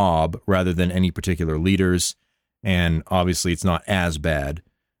the mob rather than any particular leaders. And obviously it's not as bad,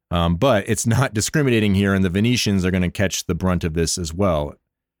 but it's not discriminating here. And the Venetians are going to catch the brunt of this as well,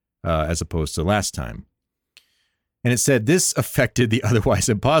 as opposed to last time. And it said this affected the otherwise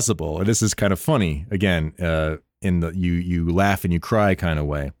impossible. And this is kind of funny, again, in the you laugh and you cry kind of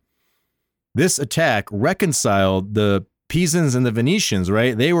way. This attack reconciled the Pisans and the Venetians,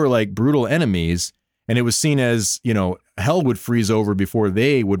 right? They were like brutal enemies. And it was seen as, hell would freeze over before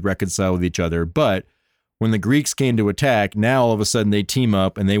they would reconcile with each other. But when the Greeks came to attack, now all of a sudden they team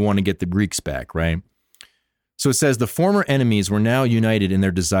up and they want to get the Greeks back, right? So it says the former enemies were now united in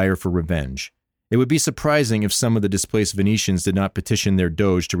their desire for revenge. It would be surprising if some of the displaced Venetians did not petition their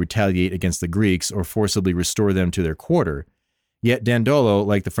doge to retaliate against the Greeks or forcibly restore them to their quarter. Yet Dandolo,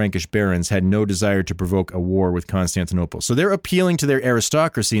 like the Frankish barons, had no desire to provoke a war with Constantinople. So they're appealing to their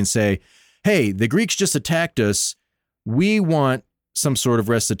aristocracy and say, hey, the Greeks just attacked us. We want some sort of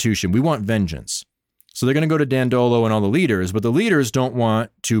restitution. We want vengeance. So they're going to go to Dandolo and all the leaders, but the leaders don't want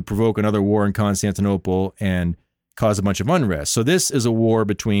to provoke another war in Constantinople and cause a bunch of unrest. So this is a war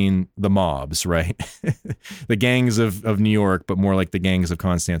between the mobs, right? The gangs of New York, but more like the gangs of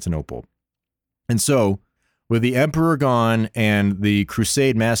Constantinople. And so With the emperor gone and the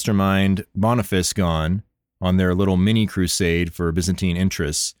crusade mastermind Boniface gone on their little mini crusade for Byzantine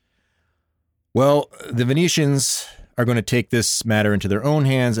interests, well, the Venetians are going to take this matter into their own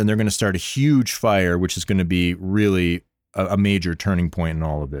hands, and they're going to start a huge fire, which is going to be really a major turning point in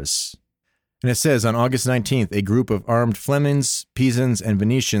all of this. And it says, on August 19th, a group of armed Flemings, Pisans, and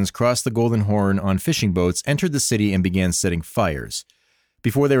Venetians crossed the Golden Horn on fishing boats, entered the city, and began setting fires.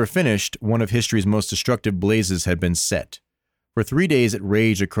 Before they were finished, one of history's most destructive blazes had been set. For 3 days it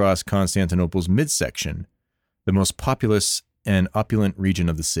raged across Constantinople's midsection, the most populous and opulent region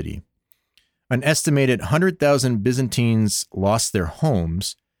of the city. An estimated 100,000 Byzantines lost their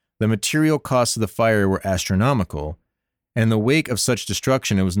homes. The material costs of the fire were astronomical. And in the wake of such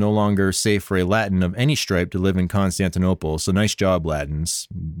destruction, it was no longer safe for a Latin of any stripe to live in Constantinople. So nice job, Latins,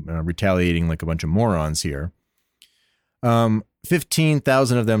 retaliating like a bunch of morons here.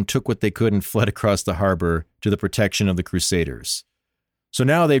 15,000 of them took what they could and fled across the harbor to the protection of the Crusaders. So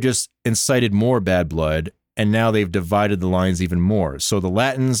now they've just incited more bad blood, and now they've divided the lines even more. So the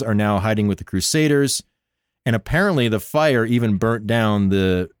Latins are now hiding with the Crusaders, and apparently the fire even burnt down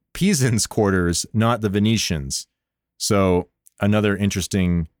the Pisans' quarters, not the Venetians. So another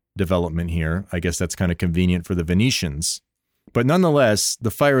interesting development here. I guess that's kind of convenient for the Venetians. But nonetheless,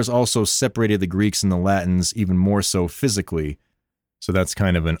 the fire has also separated the Greeks and the Latins even more so physically. So that's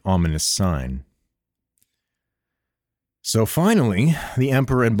kind of an ominous sign. So finally, the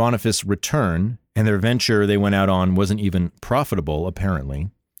emperor and Boniface return, and their venture they went out on wasn't even profitable, apparently.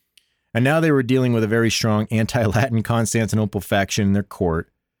 And now they were dealing with a very strong anti-Latin Constantinople faction in their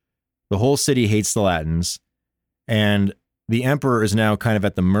court. The whole city hates the Latins. And the emperor is now kind of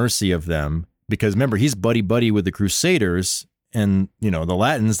at the mercy of them because, remember, he's buddy-buddy with the Crusaders and, the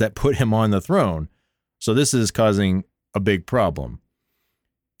Latins that put him on the throne. So this is causing a big problem.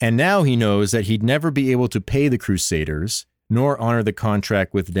 And now he knows that he'd never be able to pay the Crusaders nor honor the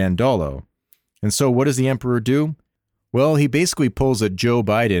contract with Dandolo. And so what does the emperor do? Well, he basically pulls a Joe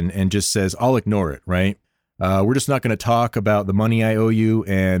Biden and just says, I'll ignore it, right? We're just not going to talk about the money I owe you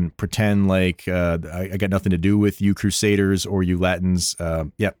and pretend like I got nothing to do with you Crusaders or you Latins.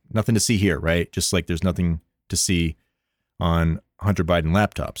 Nothing to see here, right? Just like there's nothing to see on Hunter Biden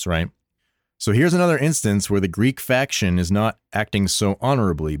laptops, right? So here's another instance where the Greek faction is not acting so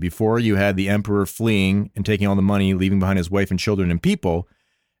honorably. Before you had the emperor fleeing and taking all the money, leaving behind his wife and children and people.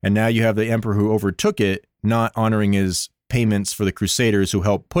 And now you have the emperor who overtook it, not honoring his payments for the Crusaders who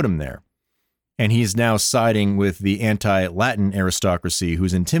helped put him there. And he's now siding with the anti-Latin aristocracy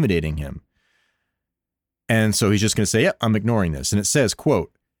who's intimidating him. And so he's just going to say, I'm ignoring this. And it says,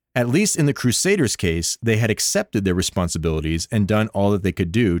 quote, at least in the Crusaders' case, they had accepted their responsibilities and done all that they could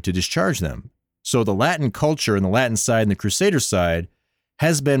do to discharge them. So the Latin culture and the Latin side and the Crusader side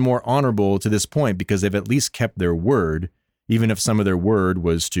has been more honorable to this point because they've at least kept their word, even if some of their word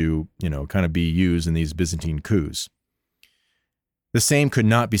was to, kind of be used in these Byzantine coups. The same could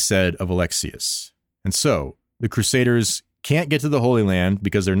not be said of Alexius. And so the Crusaders can't get to the Holy Land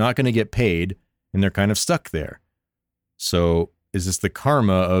because they're not going to get paid and they're kind of stuck there. So is this the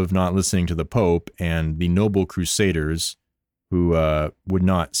karma of not listening to the Pope and the noble Crusaders who would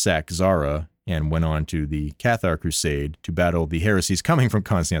not sack Zara and went on to the Cathar Crusade to battle the heresies coming from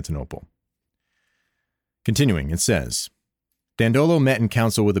Constantinople? Continuing, it says, Dandolo met in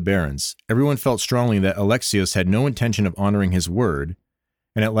council with the barons. Everyone felt strongly that Alexius had no intention of honoring his word,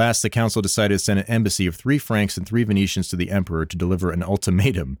 and at last the council decided to send an embassy of 3 Franks and 3 Venetians to the emperor to deliver an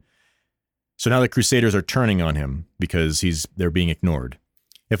ultimatum. So now the Crusaders are turning on him because they're being ignored.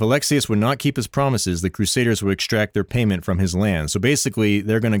 If Alexius would not keep his promises, the Crusaders would extract their payment from his land. So basically,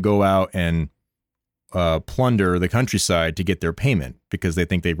 they're going to go out and plunder the countryside to get their payment because they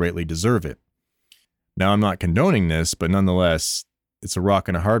think they rightly deserve it. Now, I'm not condoning this, but nonetheless, it's a rock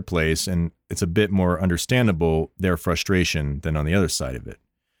and a hard place, and it's a bit more understandable, their frustration, than on the other side of it.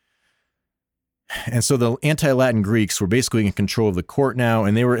 And so the anti-Latin Greeks were basically in control of the court now,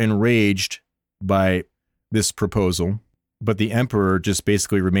 and they were enraged by this proposal. But the emperor just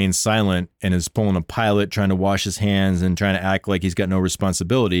basically remains silent and is pulling a Pilate, trying to wash his hands and trying to act like he's got no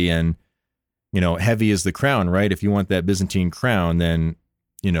responsibility. And, heavy is the crown, right? If you want that Byzantine crown, then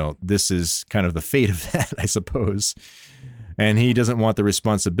this is kind of the fate of that, I suppose. And he doesn't want the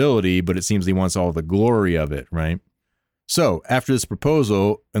responsibility, but it seems he wants all the glory of it, right? So after this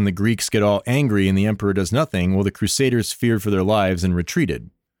proposal, and the Greeks get all angry and the emperor does nothing, well, the Crusaders feared for their lives and retreated.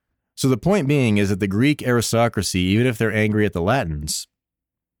 So the point being is that the Greek aristocracy, even if they're angry at the Latins,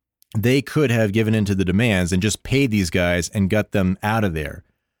 they could have given in to the demands and just paid these guys and got them out of there.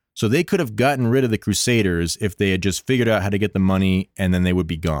 So they could have gotten rid of the Crusaders if they had just figured out how to get the money and then they would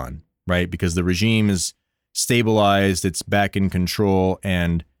be gone, right? Because the regime is stabilized, it's back in control,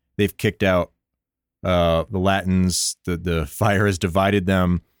 and they've kicked out the Latins. The fire has divided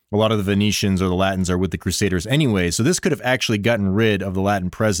them. A lot of the Venetians or the Latins are with the Crusaders anyway, so this could have actually gotten rid of the Latin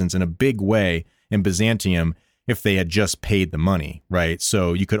presence in a big way in Byzantium if they had just paid the money, right?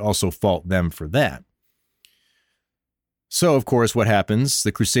 So you could also fault them for that. So, of course, what happens?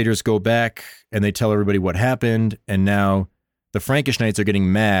 The Crusaders go back and they tell everybody what happened, and now the Frankish knights are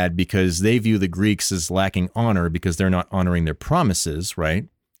getting mad because they view the Greeks as lacking honor because they're not honoring their promises, right?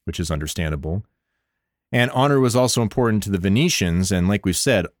 Which is understandable. And honor was also important to the Venetians, and like we've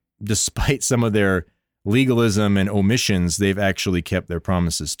said, despite some of their legalism and omissions, they've actually kept their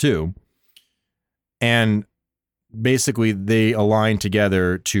promises too. And basically, they align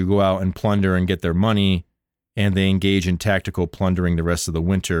together to go out and plunder and get their money, and they engage in tactical plundering the rest of the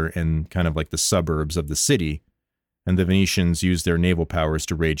winter in kind of like the suburbs of the city. And the Venetians use their naval powers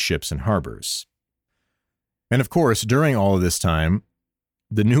to raid ships and harbors. And of course, during all of this time,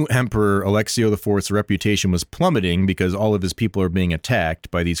 the new emperor Alexio IV's reputation was plummeting because all of his people are being attacked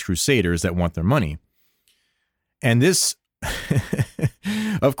by these crusaders that want their money. And this,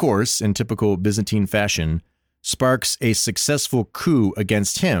 of course, in typical Byzantine fashion, sparks a successful coup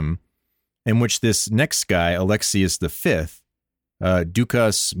against him, in which this next guy, Alexius V,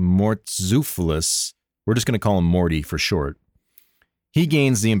 Ducas Mourtzouphilus, we're just going to call him Morty for short, he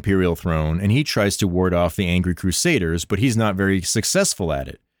gains the imperial throne, and he tries to ward off the angry crusaders, but he's not very successful at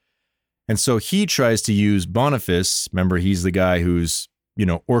it. And so he tries to use Boniface. Remember, he's the guy who's,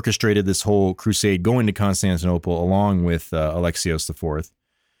 orchestrated this whole crusade going to Constantinople along with Alexios IV.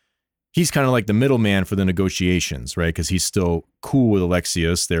 He's kind of like the middleman for the negotiations, right? Because he's still cool with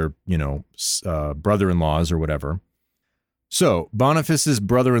Alexius, their, brother-in-laws or whatever. So Boniface's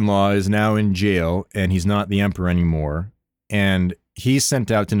brother-in-law is now in jail, and he's not the emperor anymore. And he's sent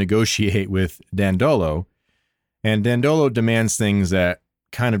out to negotiate with Dandolo, and Dandolo demands things that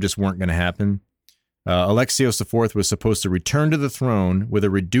kind of just weren't going to happen. Alexios IV was supposed to return to the throne with a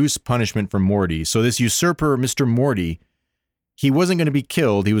reduced punishment for Morty. So this usurper, Mr. Morty, he wasn't going to be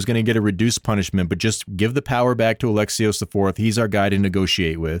killed. He was going to get a reduced punishment, but just give the power back to Alexios IV. He's our guy to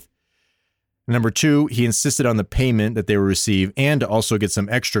negotiate with. Number two, he insisted on the payment that they will receive and to also get some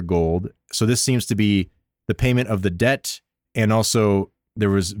extra gold. So this seems to be the payment of the debt. And also, there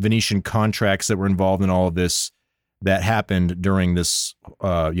was Venetian contracts that were involved in all of this that happened during this,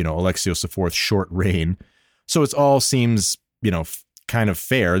 Alexios IV's short reign. So it all seems, kind of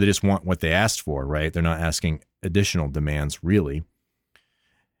fair. They just want what they asked for, right? They're not asking additional demands, really.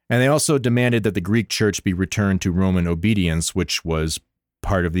 And they also demanded that the Greek church be returned to Roman obedience, which was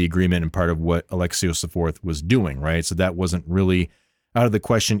part of the agreement and part of what Alexios IV was doing, right? So that wasn't really out of the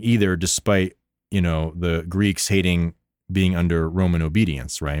question either, despite, the Greeks hating being under Roman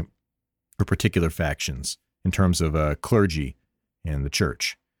obedience, right? For particular factions in terms of clergy and the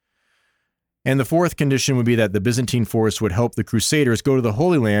church. And the fourth condition would be that the Byzantine force would help the Crusaders go to the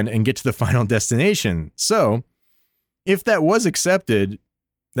Holy Land and get to the final destination. So if that was accepted,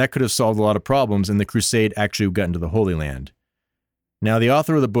 that could have solved a lot of problems, and the crusade actually got into the Holy Land. Now, the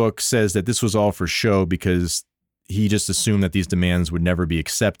author of the book says that this was all for show because he just assumed that these demands would never be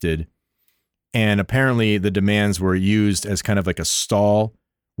accepted. And apparently the demands were used as kind of like a stall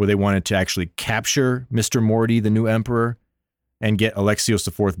where they wanted to actually capture Mr. Morty, the new emperor, and get Alexios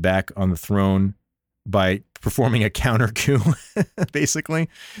IV back on the throne by performing a counter coup, basically.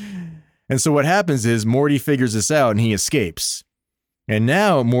 And so what happens is Morty figures this out and he escapes. And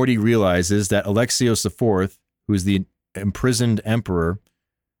now Morty realizes that Alexios IV, who's the imprisoned emperor,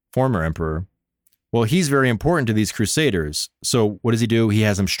 former emperor, well, he's very important to these crusaders. So what does he do? He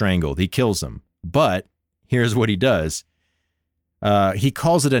has them strangled. He kills them. But here's what he does. He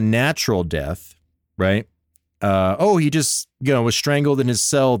calls it a natural death, right? He just, was strangled in his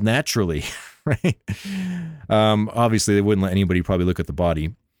cell naturally, right? Obviously, they wouldn't let anybody probably look at the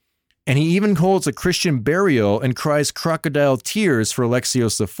body. And he even holds a Christian burial and cries crocodile tears for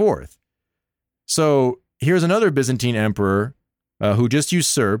Alexios IV. So here's another Byzantine emperor who just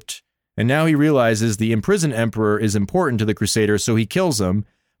usurped, and now he realizes the imprisoned emperor is important to the Crusaders, so he kills him,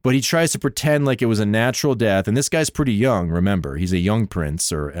 but he tries to pretend like it was a natural death, and this guy's pretty young, remember. He's a young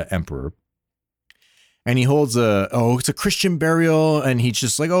prince or emperor. And he holds it's a Christian burial, and he's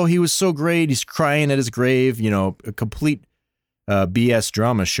just like, he was so great, he's crying at his grave, a complete BS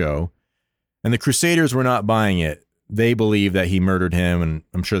drama show. And the Crusaders were not buying it. They believe that he murdered him, and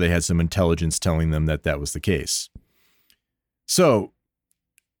I'm sure they had some intelligence telling them that that was the case. So,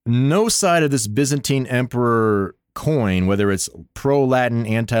 no side of this Byzantine emperor coin, whether it's pro-Latin,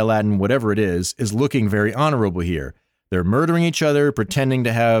 anti-Latin, whatever it is looking very honorable here. They're murdering each other, pretending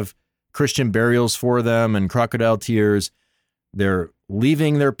to have Christian burials for them and crocodile tears. They're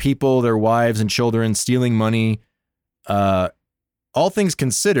leaving their people, their wives and children, stealing money. All things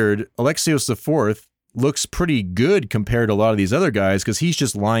considered, Alexios IV looks pretty good compared to a lot of these other guys because he's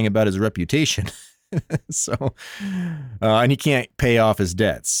just lying about his reputation. And he can't pay off his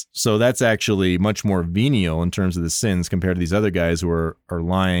debts. So that's actually much more venial in terms of the sins compared to these other guys who are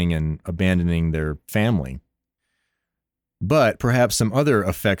lying and abandoning their family. But perhaps some other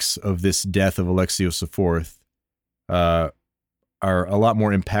effects of this death of Alexios IV are a lot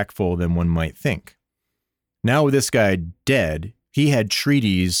more impactful than one might think. Now with this guy dead, he had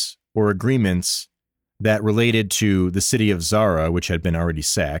treaties or agreements that related to the city of Zara, which had been already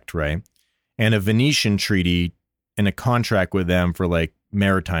sacked, right? And a Venetian treaty and a contract with them for like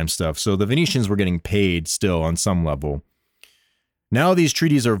maritime stuff. So the Venetians were getting paid still on some level. Now these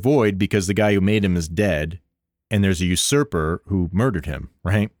treaties are void because the guy who made him is dead, and there's a usurper who murdered him,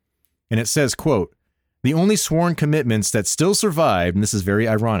 right? And it says, quote, "The only sworn commitments that still survived," and this is very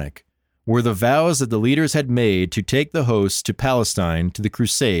ironic, "were the vows that the leaders had made to take the hosts to Palestine to the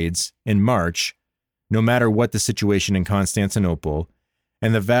Crusades in March, no matter what the situation in Constantinople,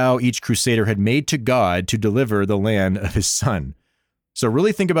 and the vow each crusader had made to God to deliver the land of his son." So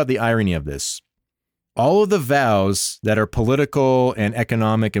really think about the irony of this. All of the vows that are political and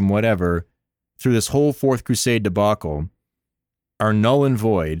economic and whatever through this whole Fourth Crusade debacle are null and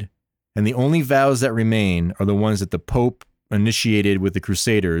void, and the only vows that remain are the ones that the Pope initiated with the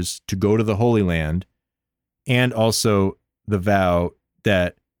Crusaders to go to the Holy Land, and also the vow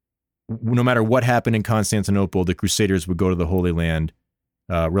that no matter what happened in Constantinople, the Crusaders would go to the Holy Land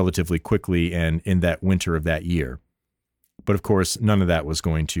relatively quickly and in that winter of that year. But of course, none of that was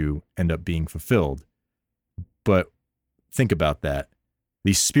going to end up being fulfilled. But think about that.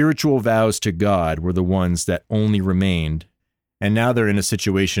 The spiritual vows to God were the ones that only remained. And now they're in a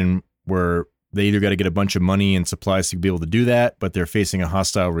situation where they either got to get a bunch of money and supplies to be able to do that, but they're facing a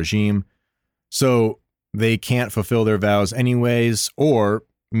hostile regime. So they can't fulfill their vows anyways, or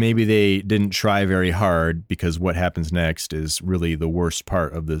maybe they didn't try very hard because what happens next is really the worst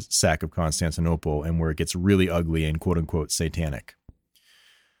part of the sack of Constantinople and where it gets really ugly and quote unquote satanic.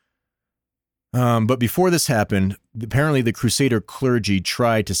 But before this happened, apparently the Crusader clergy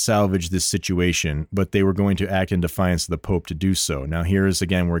tried to salvage this situation, but they were going to act in defiance of the Pope to do so. Now here's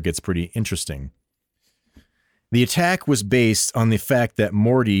again where it gets pretty interesting. The attack was based on the fact that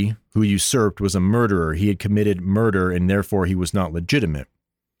Morty, who usurped, was a murderer. He had committed murder and therefore he was not legitimate.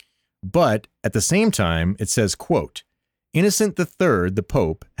 But at the same time, it says, quote, "Innocent III, the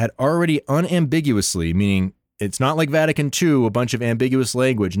Pope, had already unambiguously," meaning it's not like Vatican II, a bunch of ambiguous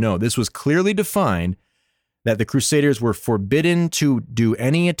language. No, this was clearly defined that the Crusaders were forbidden to do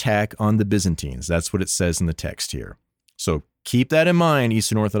any attack on the Byzantines. That's what it says in the text here. So keep that in mind,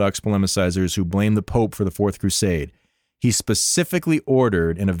 Eastern Orthodox polemicizers who blame the Pope for the Fourth Crusade. He specifically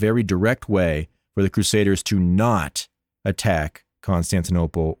ordered in a very direct way for the Crusaders to not attack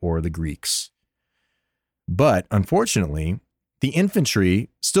Constantinople or the Greeks. But unfortunately, the infantry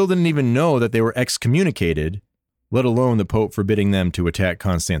still didn't even know that they were excommunicated, let alone the Pope forbidding them to attack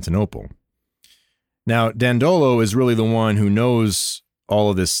Constantinople. Now, Dandolo is really the one who knows all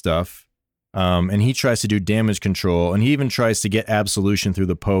of this stuff, and he tries to do damage control, and he even tries to get absolution through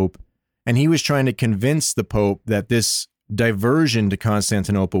the Pope, and he was trying to convince the Pope that this diversion to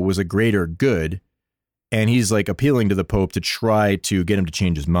Constantinople was a greater good, and he's like appealing to the Pope to try to get him to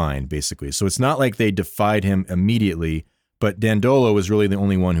change his mind, basically. So it's not like they defied him immediately, but Dandolo is really the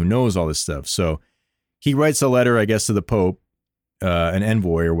only one who knows all this stuff. So he writes a letter, I guess, to the Pope, an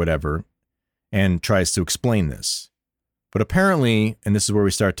envoy or whatever, and tries to explain this. But apparently, and this is where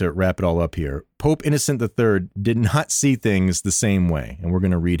we start to wrap it all up here, Pope Innocent III did not see things the same way, and we're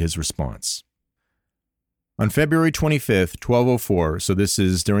going to read his response. On February 25th, 1204, so this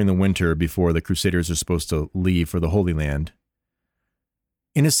is during the winter before the Crusaders are supposed to leave for the Holy Land,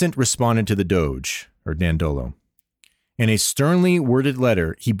 Innocent responded to the Doge, or Dandolo. In a sternly worded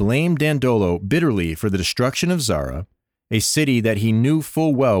letter, he blamed Dandolo bitterly for the destruction of Zara, a city that he knew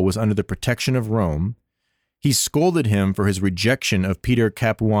full well was under the protection of Rome. He scolded him for his rejection of Peter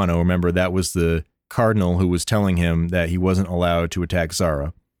Capuano. Remember, that was the cardinal who was telling him that he wasn't allowed to attack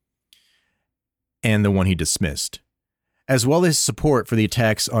Zara, and the one he dismissed, as well as support for the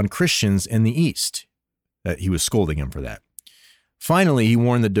attacks on Christians in the East. That he was scolding him for that. Finally, he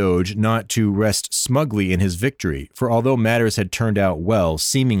warned the Doge not to rest smugly in his victory, for although matters had turned out well,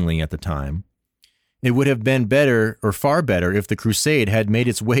 seemingly at the time, it would have been better, or far better, if the crusade had made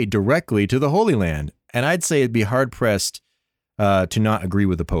its way directly to the Holy Land. And I'd say it'd be hard-pressed to not agree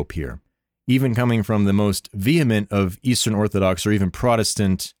with the Pope here, even coming from the most vehement of Eastern Orthodox or even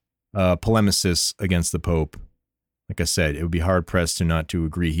Protestant polemicists against the Pope. Like I said, it would be hard-pressed to not to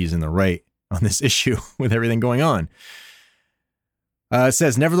agree he's in the right on this issue with everything going on. It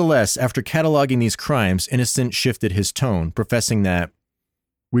says, nevertheless, after cataloging these crimes, Innocent shifted his tone, professing that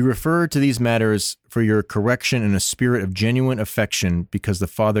we refer to these matters for your correction in a spirit of genuine affection because the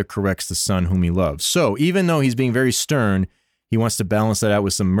Father corrects the Son whom he loves. So even though he's being very stern, he wants to balance that out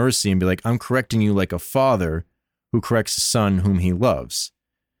with some mercy and be like, I'm correcting you like a father who corrects the son whom he loves.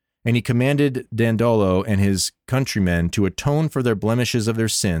 And he commanded Dandolo and his countrymen to atone for their blemishes of their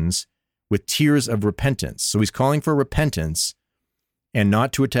sins with tears of repentance. So he's calling for repentance and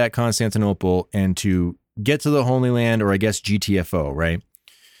not to attack Constantinople and to get to the Holy Land, or I guess GTFO, right?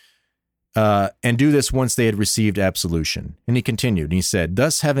 And do this once they had received absolution. And he continued, and he said,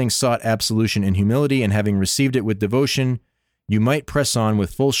 thus having sought absolution in humility and having received it with devotion, you might press on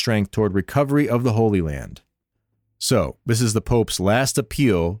with full strength toward recovery of the Holy Land. So this is the Pope's last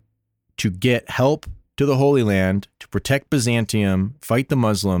appeal to get help to the Holy Land, to protect Byzantium, fight the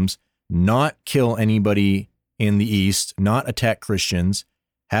Muslims, not kill anybody in the East, not attack Christians,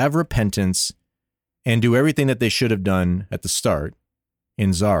 have repentance, and do everything that they should have done at the start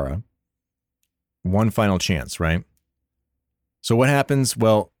in Zara. One final chance, right? So what happens?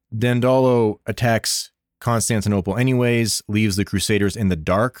 Well, Dandolo attacks Constantinople anyways, leaves the Crusaders in the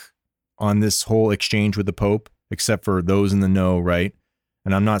dark on this whole exchange with the Pope, except for those in the know, right?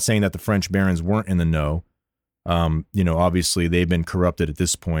 And I'm not saying that the French barons weren't in the know. Obviously they've been corrupted at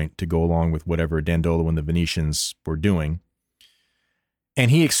this point to go along with whatever Dandolo and the Venetians were doing. And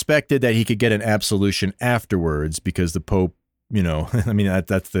he expected that he could get an absolution afterwards because the Pope,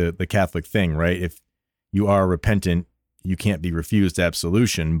 that's the Catholic thing, right? If you are repentant, you can't be refused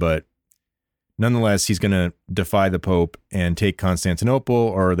absolution. But nonetheless, he's going to defy the Pope and take Constantinople,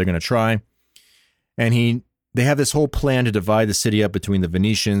 or they're going to try. And they have this whole plan to divide the city up between the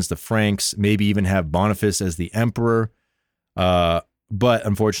Venetians, the Franks, maybe even have Boniface as the emperor. But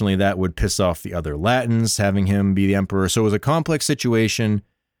unfortunately, that would piss off the other Latins, having him be the emperor. So it was a complex situation,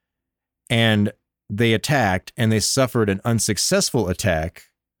 and they attacked, and they suffered an unsuccessful attack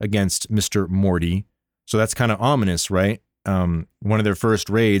against Mr. Morty. So that's kind of ominous, right? One of their first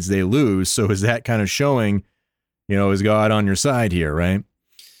raids, they lose. So is that kind of showing, is God on your side here, right?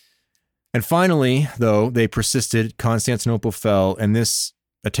 And finally, though, they persisted. Constantinople fell, and this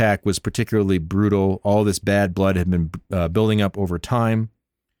attack was particularly brutal. All this bad blood had been building up over time.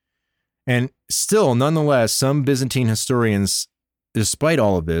 And still, nonetheless, some Byzantine historians, despite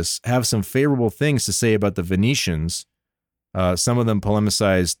all of this, have some favorable things to say about the Venetians. Some of them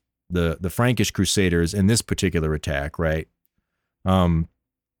polemicized the Frankish Crusaders in this particular attack, right?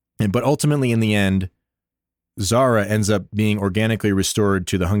 But ultimately, in the end, Zara ends up being organically restored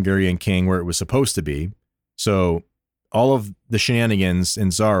to the Hungarian king where it was supposed to be. So all of the shenanigans in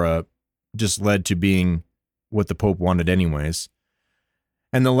Zara just led to being what the Pope wanted anyways.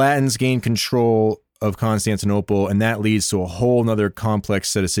 And the Latins gain control of Constantinople, and that leads to a whole nother complex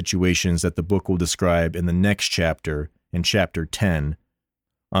set of situations that the book will describe in the next chapter, in chapter 10,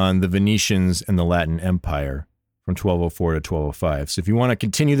 on the Venetians and the Latin Empire from 1204 to 1205. So if you want to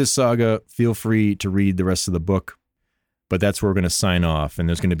continue the saga, feel free to read the rest of the book, but that's where we're going to sign off. And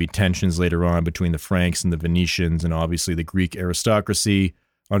there's going to be tensions later on between the Franks and the Venetians, and obviously the Greek aristocracy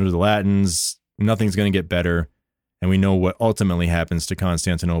under the Latins. Nothing's going to get better. And we know what ultimately happens to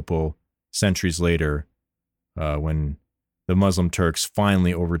Constantinople centuries later when the Muslim Turks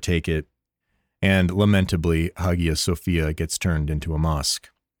finally overtake it, and lamentably, Hagia Sophia gets turned into a mosque.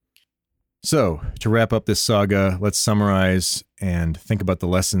 So, to wrap up this saga, let's summarize and think about the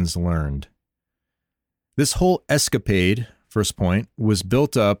lessons learned. This whole escapade, first point, was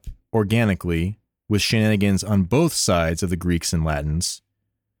built up organically with shenanigans on both sides of the Greeks and Latins.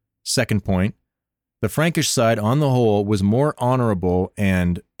 Second point, the Frankish side on the whole was more honorable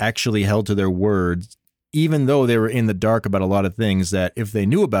and actually held to their words, even though they were in the dark about a lot of things that if they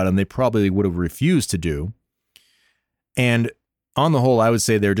knew about them, they probably would have refused to do. And on the whole, I would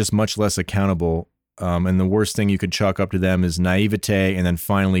say they're just much less accountable. And the worst thing you could chalk up to them is naivete, and then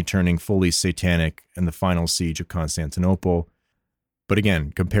finally turning fully satanic in the final siege of Constantinople. But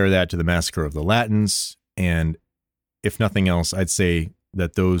again, compare that to the massacre of the Latins. And if nothing else, I'd say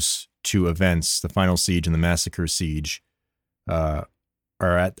that those two events, the final siege and the massacre siege, are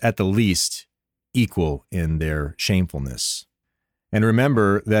at the least equal in their shamefulness. And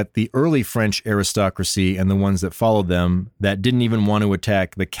remember that the early French aristocracy and the ones that followed them that didn't even want to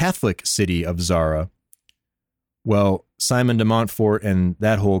attack the Catholic city of Zara, well, Simon de Montfort and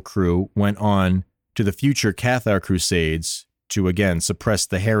that whole crew went on to the future Cathar Crusades to again suppress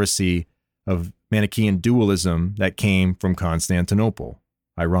the heresy of Manichaean dualism that came from Constantinople.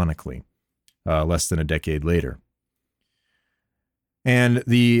 ironically, less than a decade later. And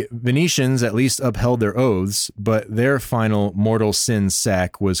the Venetians at least upheld their oaths, but their final mortal sin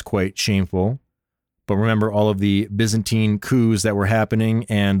sack was quite shameful. But remember all of the Byzantine coups that were happening,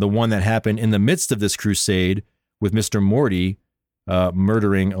 and the one that happened in the midst of this crusade with Mr. Morty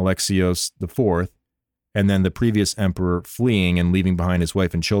murdering Alexios IV, and then the previous emperor fleeing and leaving behind his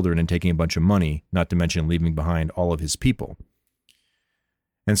wife and children and taking a bunch of money, not to mention leaving behind all of his people.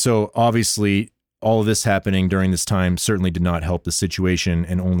 And so obviously all of this happening during this time certainly did not help the situation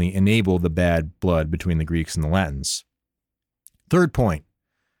and only enable the bad blood between the Greeks and the Latins. Third point,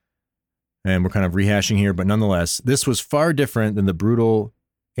 and we're kind of rehashing here, but nonetheless, this was far different than the brutal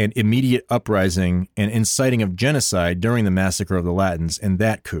and immediate uprising and inciting of genocide during the massacre of the Latins in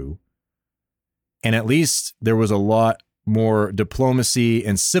that coup. And at least there was a lot more diplomacy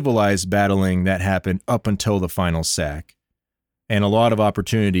and civilized battling that happened up until the final sack, and a lot of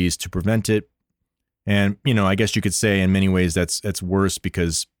opportunities to prevent it. And, you know, I guess you could say in many ways that's worse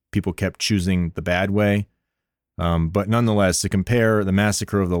because people kept choosing the bad way. But nonetheless, to compare the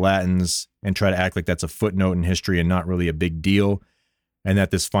massacre of the Latins and try to act like that's a footnote in history and not really a big deal, and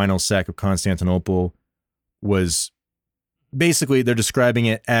that this final sack of Constantinople was basically, they're describing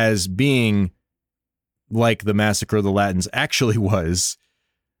it as being like the massacre of the Latins actually was,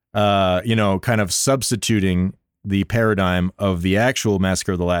 kind of substituting the paradigm of the actual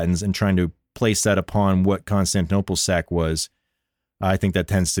massacre of the Latins and trying to place that upon what Constantinople's sack was. I think that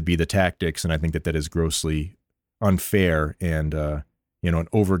tends to be the tactics, and I think that is grossly unfair and, an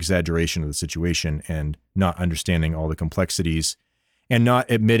over-exaggeration of the situation and not understanding all the complexities and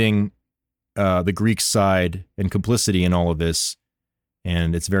not admitting the Greek side and complicity in all of this.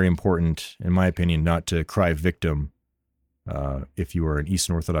 And it's very important, in my opinion, not to cry victim if you are an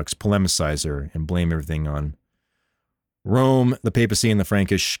Eastern Orthodox polemicizer and blame everything on Rome, the papacy, and the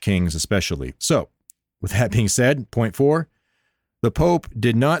Frankish kings especially. So, with that being said, point 4, the Pope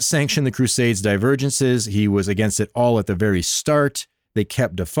did not sanction the Crusades' divergences. He was against it all at the very start. They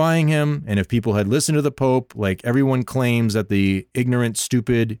kept defying him, and if people had listened to the Pope, like everyone claims that the ignorant,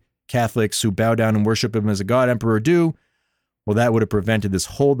 stupid Catholics who bow down and worship him as a god emperor do, well, that would have prevented this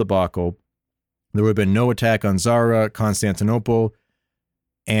whole debacle. There would have been no attack on Zara, Constantinople,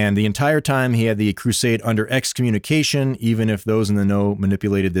 and the entire time he had the crusade under excommunication, even if those in the know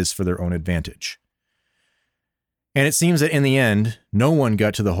manipulated this for their own advantage. And it seems that in the end, no one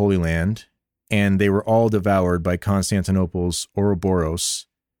got to the Holy Land, and they were all devoured by Constantinople's Ouroboros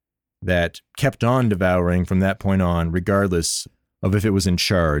that kept on devouring from that point on, regardless of if it was in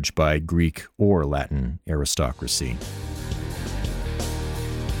charge by Greek or Latin aristocracy.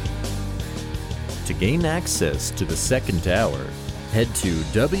 To gain access to the second hour, head to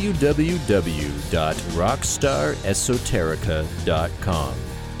www.rockstaresoterica.com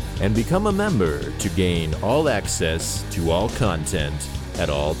and become a member to gain all access to all content at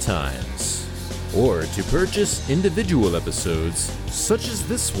all times. Or to purchase individual episodes such as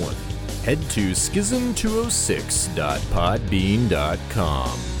this one, head to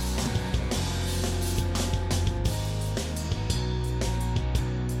schism206.podbean.com.